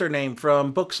what's her name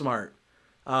from Booksmart,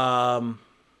 Beanie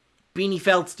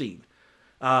Feldstein.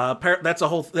 That's a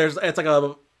whole. It's like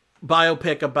a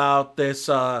biopic about this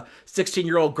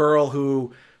 16-year-old girl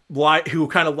who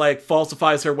kind of like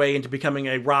falsifies her way into becoming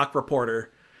a rock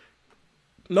reporter.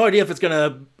 No idea if it's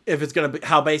gonna be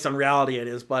how based on reality it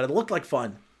is, but it looked like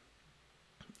fun.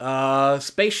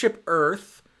 Spaceship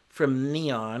Earth from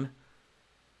Neon.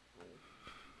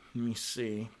 Let me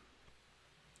see.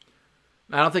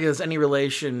 I don't think there's any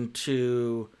relation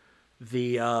to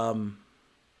the oh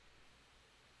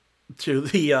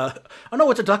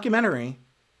no, it's a documentary.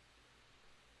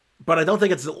 But I don't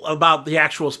think it's about the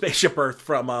actual Spaceship Earth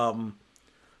from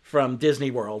Disney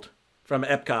World, from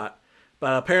Epcot.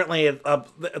 But apparently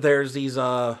there's these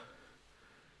they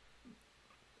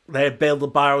had built the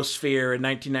biosphere in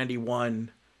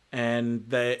 1991.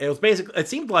 And it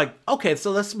seemed like, okay,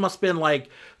 so this must have been like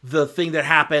the thing that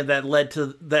happened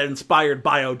that inspired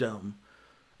Biodome.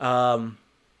 Power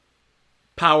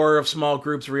of small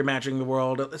groups reimagining the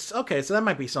world. Okay, so that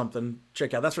might be something.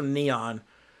 Check out. That's from Neon.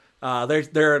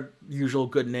 They're a usual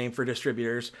good name for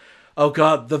distributors. Oh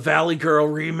god, the Valley Girl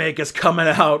remake is coming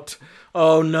out.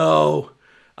 Oh no.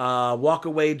 Walk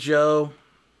Away Joe.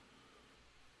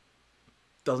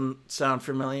 Doesn't sound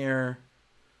familiar.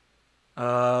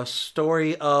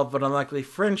 Story of an unlikely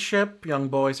friendship. Young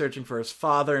boy searching for his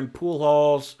father in pool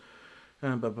halls.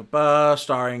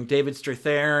 Starring David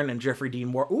Strathairn and Jeffrey Dean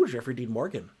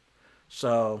Morgan.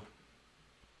 So,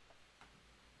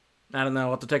 I don't know.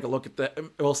 We'll have to take a look at that.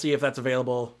 We'll see if that's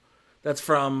available. That's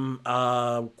from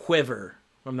Quiver,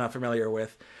 I'm not familiar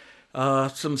with.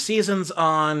 Some seasons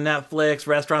on Netflix.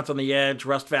 Restaurants on the Edge.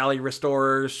 Rust Valley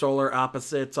Restorers. Solar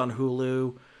Opposites on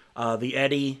Hulu. The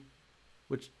Eddy,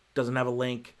 which doesn't have a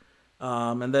link.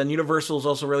 And then Universal's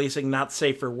also releasing Not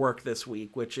Safe for Work this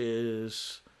week, which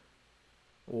is...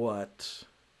 What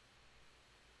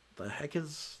the heck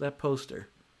is that poster?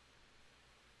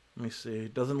 Let me see.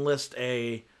 It doesn't list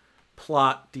a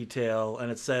plot detail,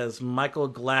 and it says Michael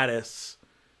Gladys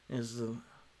is the...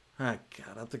 Oh,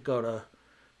 God, I have to go to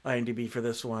IMDb for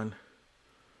this one.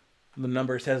 The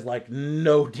numbers has, like,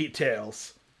 no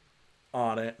details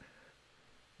on it.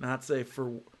 Not safe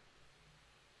for...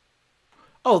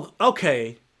 Oh,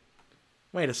 okay.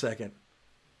 Wait a second.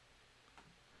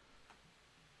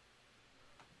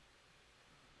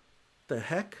 The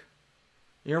heck?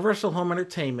 Universal Home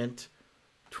Entertainment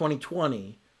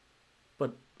 2020.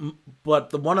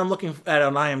 But the one I'm looking at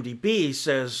on IMDb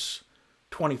says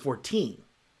 2014.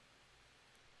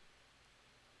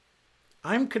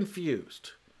 I'm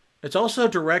confused. It's also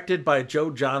directed by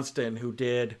Joe Johnston, who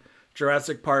did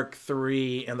Jurassic Park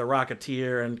 3 and The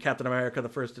Rocketeer and Captain America: The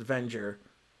First Avenger.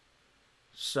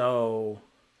 So,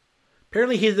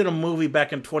 apparently he did a movie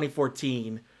back in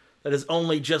 2014 that is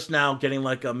only just now getting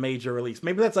like a major release.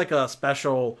 Maybe that's like a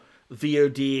special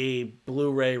VOD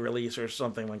Blu-ray release or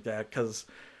something like that, because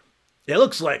It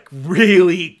looks like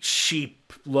really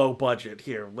cheap, low budget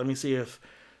here. Let me see if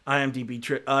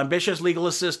IMDb. Ambitious legal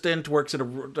assistant, works at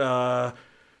a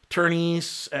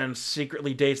attorney's and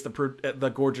secretly dates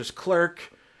the gorgeous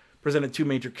clerk. Presented 2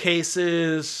 major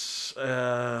cases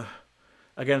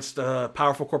against a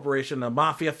powerful corporation, a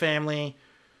mafia family.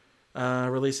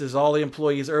 Releases all the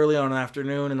employees early on in the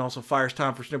afternoon and also fires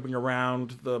Tom for snooping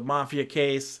around the mafia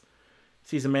case.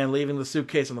 Sees a man leaving the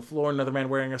suitcase on the floor. Another man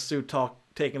wearing a suit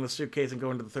taking the suitcase and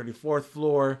going to the 34th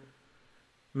floor.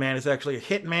 Man is actually a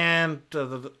hitman.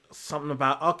 Something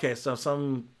about... Okay, so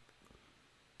some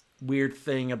weird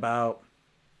thing about...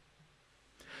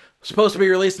 Supposed to be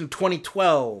released in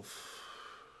 2012.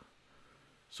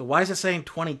 So why is it saying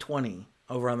 2020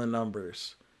 over on the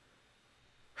numbers?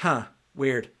 Huh.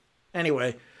 Weird.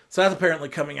 Anyway, so that's apparently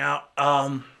coming out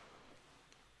on,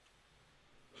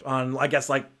 I guess,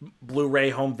 like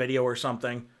Blu-ray home video or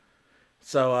something.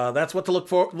 So that's what to look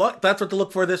for. That's what to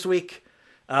look for this week.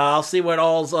 I'll see what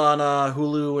all's on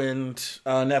Hulu and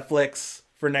Netflix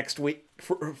for next week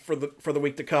for the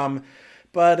week to come.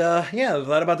 But yeah,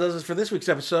 that about does it for this week's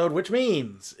episode, which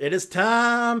means it is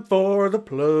time for the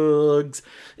plugs.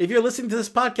 If you're listening to this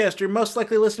podcast, you're most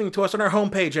likely listening to us on our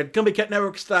homepage at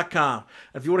GumbyCatNetworks.com.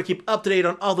 If you want to keep up to date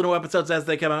on all the new episodes as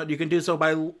they come out, you can do so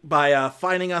by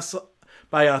finding us,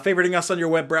 by favoriting us on your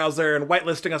web browser and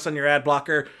whitelisting us on your ad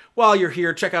blocker. While you're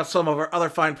here, check out some of our other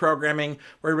fine programming.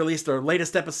 We released our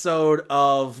latest episode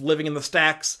of Living in the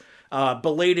Stacks,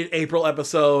 belated April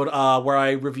episode where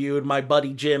I reviewed my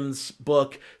buddy Jim's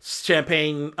book,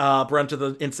 Champagne Brunt of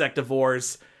the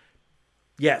Insectivores.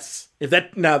 Yes,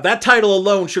 that title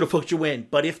alone should have hooked you in,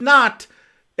 but if not,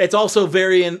 it's also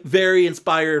very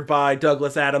inspired by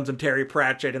Douglas Adams and Terry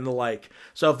Pratchett and the like.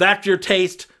 So if that's your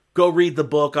taste, go read the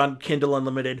book on Kindle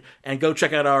Unlimited and go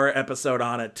check out our episode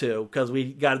on it too, because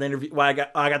we got an interview. Well, I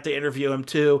got to interview him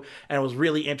too, and it was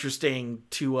really interesting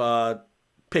to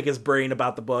pick his brain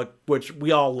about the book, which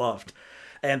we all loved.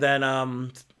 And then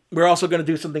we're also going to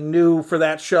do something new for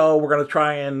that show. We're going to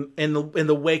try and in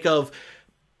the wake of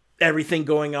everything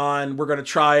going on, we're going to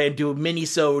try and do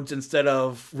mini-sodes instead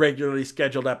of regularly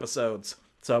scheduled episodes.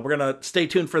 So we're going to stay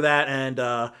tuned for that, and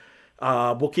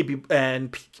we'll keep you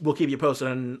posted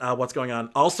on what's going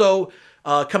on. Also,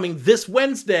 coming this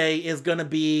Wednesday is going to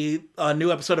be a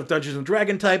new episode of Dungeons and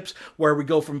Dragon Types, where we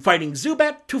go from fighting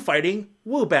Zubat to fighting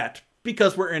Woobat,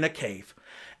 because we're in a cave.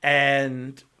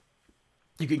 And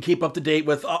you can keep up to date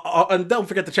with, and don't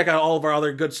forget to check out all of our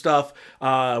other good stuff.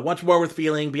 Once More with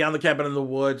Feeling, Beyond the Cabin in the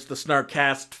Woods, the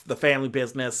Snarkcast, The Family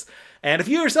Business. And if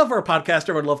you yourself are a podcaster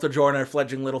and would love to join our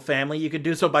fledgling little family, you can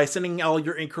do so by sending all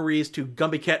your inquiries to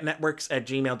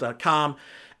GumbyCatNetworks@gmail.com,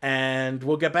 and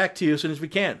we'll get back to you as soon as we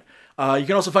can. You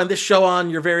can also find this show on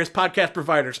your various podcast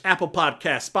providers: Apple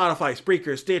Podcasts, Spotify,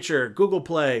 Spreaker, Stitcher, Google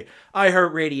Play,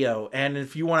 iHeartRadio. And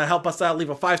if you want to help us out,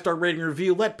 leave a 5-star rating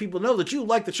review. Let people know that you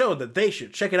like the show, that they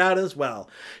should check it out as well.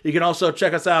 You can also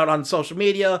check us out on social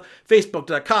media: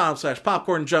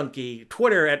 Facebook.com/PopcornJunkie,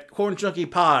 Twitter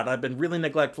 @CornJunkiePod. I've been really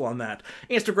neglectful on that.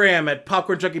 Instagram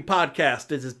 @PopcornJunkiePodcast.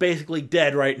 This is basically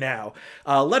dead right now.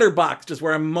 Letterboxd is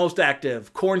where I'm most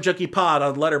active. CornJunkiePod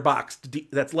on Letterboxd.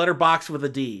 That's Letterboxd with a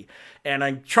D. And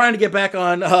I'm trying to get back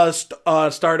on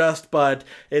Stardust, but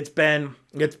it's been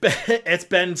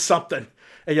something.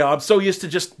 And, I'm so used to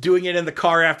just doing it in the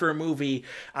car after a movie.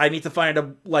 I need to find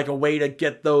a way to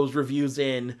get those reviews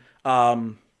in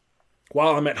while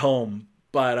I'm at home.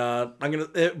 But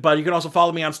But you can also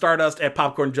follow me on Stardust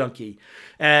 @PopcornJunkie,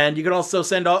 and you can also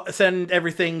send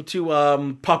everything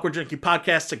to Popcorn Junkie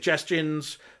Podcast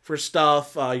suggestions for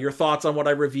stuff, your thoughts on what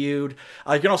I reviewed.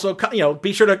 You can also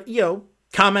be sure to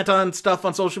comment on stuff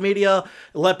on social media.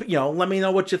 Let me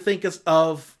know what you think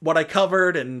of what I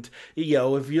covered, and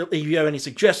if you have any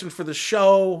suggestions for the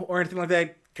show or anything like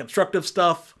that, constructive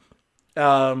stuff.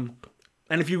 And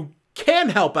if you can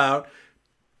help out,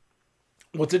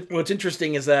 what's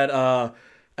interesting is that I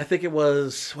think it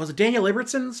was it Daniel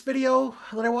Ibertson's video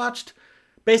that I watched.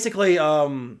 Basically,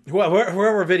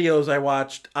 whoever videos I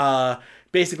watched,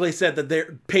 basically said that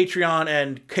their Patreon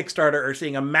and Kickstarter are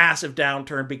seeing a massive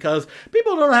downturn because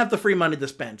people don't have the free money to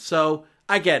spend. So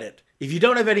I get it. If you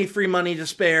don't have any free money to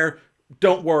spare,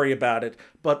 don't worry about it.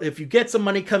 But if you get some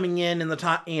money coming in the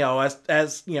time,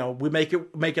 as we make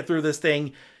it through this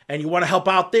thing, and you want to help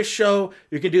out this show,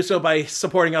 you can do so by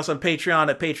supporting us on Patreon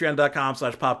at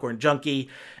patreon.com/popcornjunkie.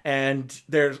 And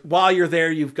while you're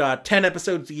there, you've got 10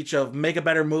 episodes each of Make a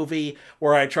Better Movie,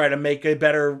 where I try to make a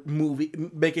better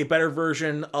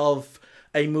version of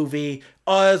a movie,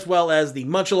 as well as the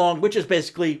Munch Along, which is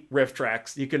basically riff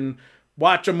tracks. You can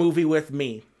watch a movie with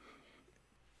me.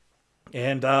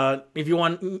 And if you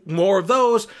want more of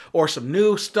those or some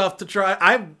new stuff to try,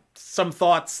 I have some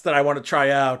thoughts that I want to try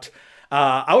out.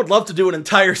 I would love to do an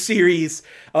entire series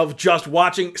of just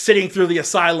sitting through the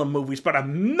Asylum movies, but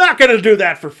I'm not going to do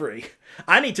that for free.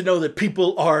 I need to know that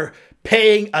people are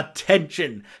paying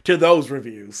attention to those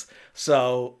reviews.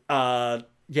 So,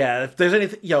 yeah, if there's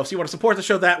anything, so you want to support the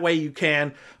show that way, you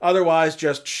can. Otherwise,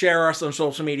 just share us on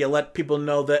social media. Let people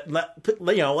know that,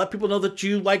 let people know that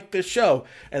you like this show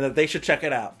and that they should check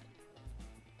it out.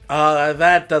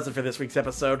 That does it for this week's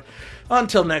episode.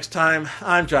 Until next time,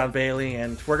 I'm John Bailey,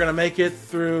 and we're going to make it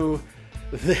through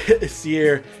this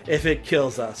year if it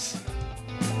kills us.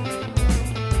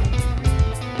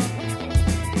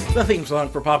 The theme song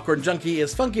for Popcorn Junkie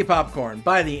is Funky Popcorn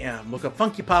by The M. Look up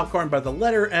Funky Popcorn by the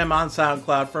letter M on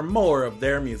SoundCloud for more of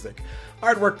their music.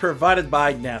 Artwork provided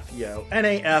by Nafyo,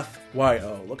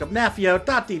 Nafyo. Look up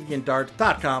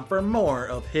nafyo.deviantart.com for more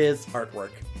of his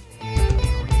artwork.